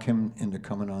talk him into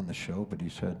coming on the show, but he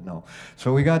said no.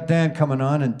 So we got Dan coming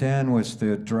on, and Dan was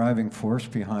the driving force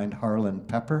behind Harlan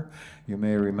Pepper. You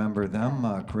may remember them,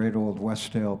 a great old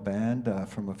Westdale band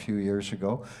from a few years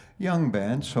ago. Young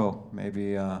band, so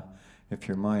maybe if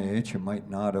you're my age, you might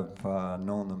not have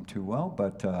known them too well,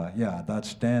 but yeah,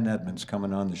 that's Dan Edmonds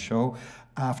coming on the show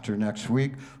after next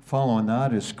week. Following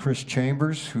that is Chris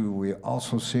Chambers, who we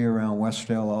also see around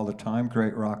Westdale all the time,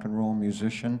 great rock and roll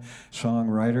musician,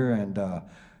 songwriter, and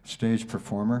stage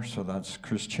performer, so that's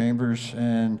Chris Chambers.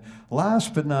 And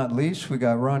last but not least, we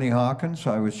got Ronnie Hawkins.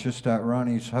 I was just at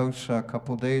Ronnie's house a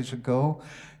couple days ago,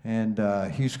 and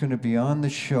he's going to be on the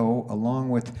show along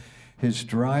with his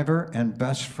driver and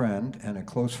best friend, and a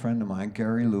close friend of mine,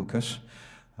 Gary Lucas,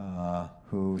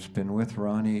 who's been with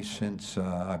Ronnie since,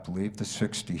 I believe, the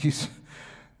 60s.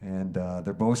 And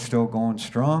they're both still going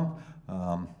strong.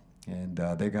 And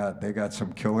they got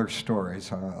some killer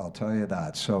stories, I'll tell you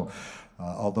that. So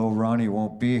although Ronnie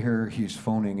won't be here, he's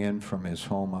phoning in from his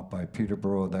home up by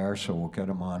Peterborough there, so we'll get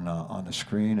him on the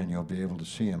screen and you'll be able to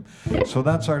see him. So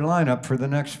that's our lineup for the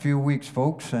next few weeks,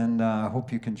 folks, and I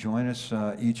hope you can join us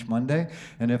each Monday.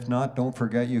 And if not, don't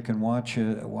forget you can watch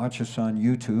us on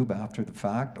YouTube after the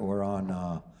fact, or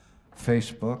on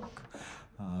Facebook.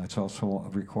 It's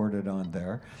also recorded on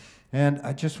there. And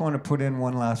I just want to put in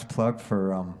one last plug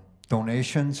for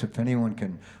donations. If anyone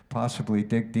can possibly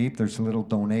dig deep, there's a little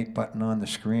donate button on the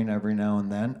screen every now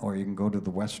and then, or you can go to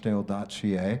the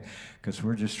westdale.ca, because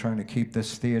we're just trying to keep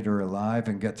this theater alive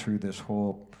and get through this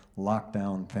whole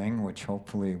lockdown thing, which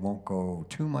hopefully won't go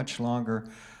too much longer,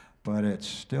 but it's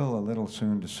still a little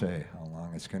soon to say how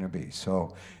long it's going to be.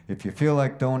 So if you feel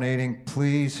like donating,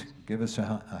 please give us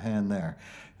a hand there.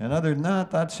 And other than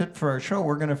that, that's it for our show.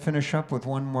 We're going to finish up with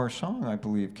one more song, I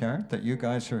believe, Karen, that you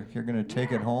guys you're going to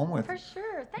take it home with. For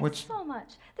sure. Thanks so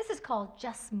much. This is called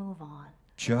Just Move On.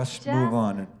 Just Move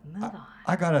On. Move on.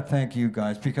 I got to thank you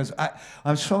guys, because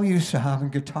I'm so used to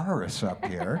having guitarists up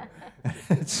here.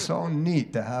 It's so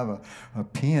neat to have a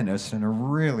pianist, and a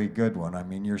really good one. I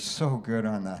mean, you're so good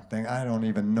on that thing. I don't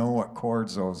even know what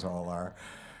chords those all are.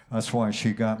 That's why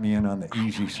she got me in on the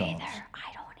easy songs.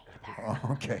 Oh,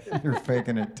 okay, you're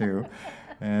faking it too.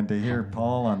 And to hear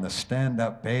Paul on the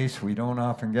stand-up bass, we don't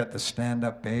often get the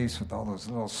stand-up bass with all those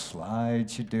little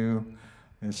slides you do.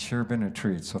 It's sure been a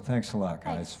treat, so thanks a lot,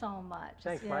 guys. Thanks so much.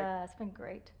 Thanks, Mike. Yeah, it's been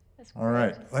great. It's great. All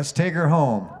right, let's take her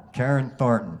home. Karen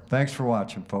Thornton. Thanks for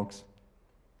watching, folks.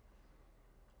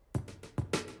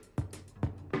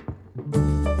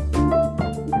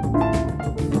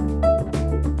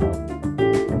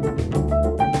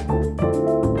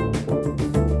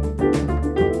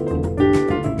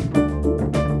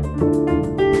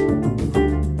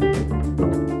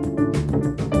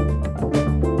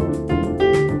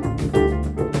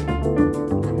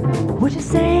 Would you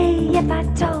say if I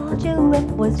told you it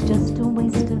was just a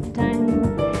waste of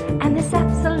time, and there's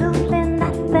absolutely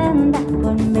nothing nothing that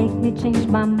would make me change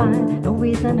my mind. No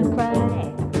reason to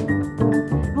cry,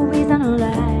 no reason to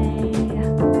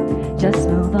lie. Just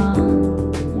move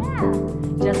on,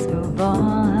 yeah, just move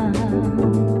on.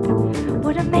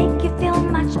 Would it make you feel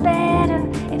much better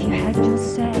if you had to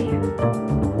say?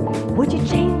 Would you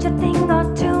change a thing or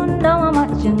two, knowing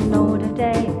what you know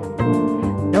today?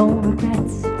 No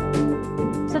regrets,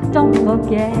 so don't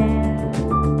forget.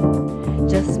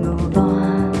 Just move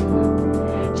on,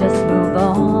 just move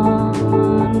on.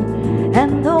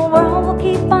 And the world will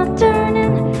keep on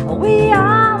turning. We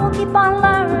all will keep on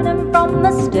learning from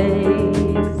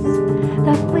mistakes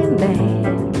that we made.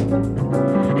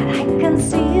 And I can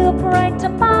see a bright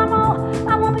tomorrow.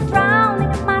 I won't be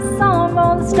drowning in my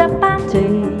sorrow. The step I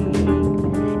take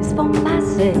is for my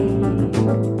sake.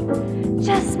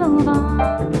 Just move on.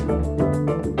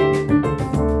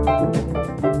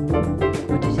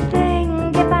 What did you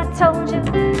think if I told you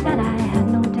that I had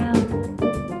no doubt?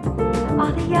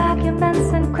 All the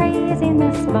arguments and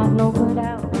craziness brought no good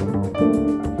out.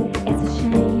 It's a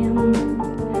shame,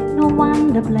 no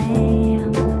one to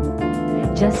blame.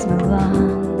 Just move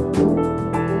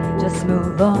on, just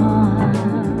move on.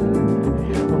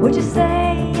 What would you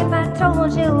say if I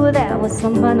told you there was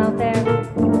someone out there?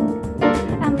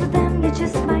 And for them you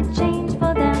just might change,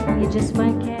 for them you just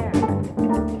might care.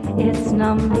 It's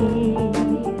not me,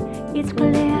 it's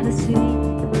clear to see.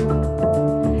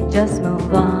 Just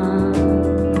move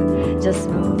on, just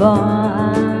move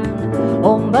on.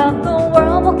 Oh, but the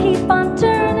world will keep on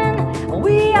turning.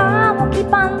 We all will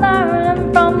keep on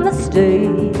learning from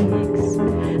mistakes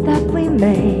that we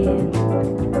made.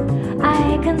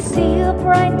 I can see a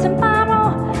bright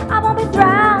tomorrow. I won't be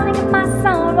drowning in my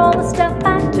sorrow. The step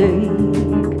I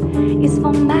take is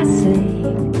for my sake.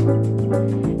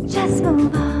 Just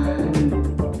move on.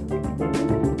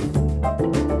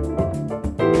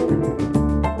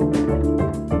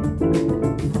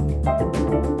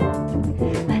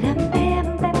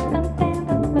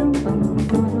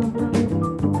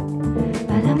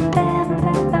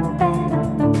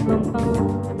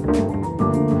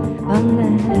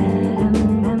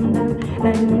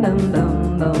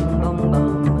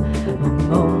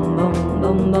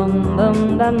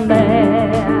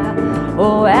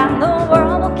 Oh, and the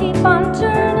world will keep on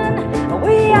turning.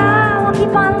 We all will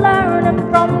keep on learning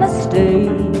from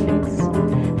mistakes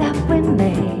that we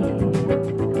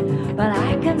made. But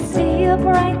I can see a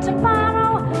bright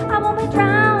tomorrow. I won't be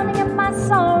drowning in my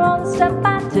sorrow. The step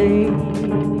I take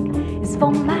is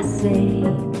for my sake.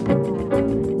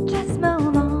 Just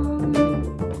move on.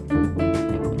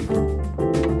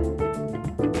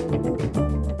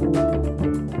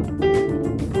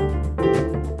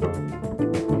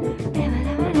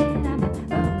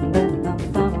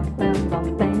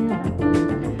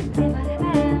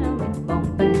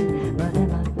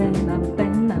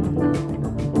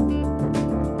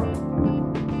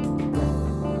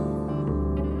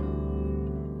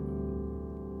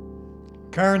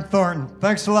 Karen Thornton.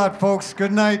 Thanks a lot, folks.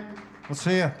 Good night. We'll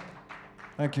see you.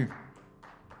 Thank you.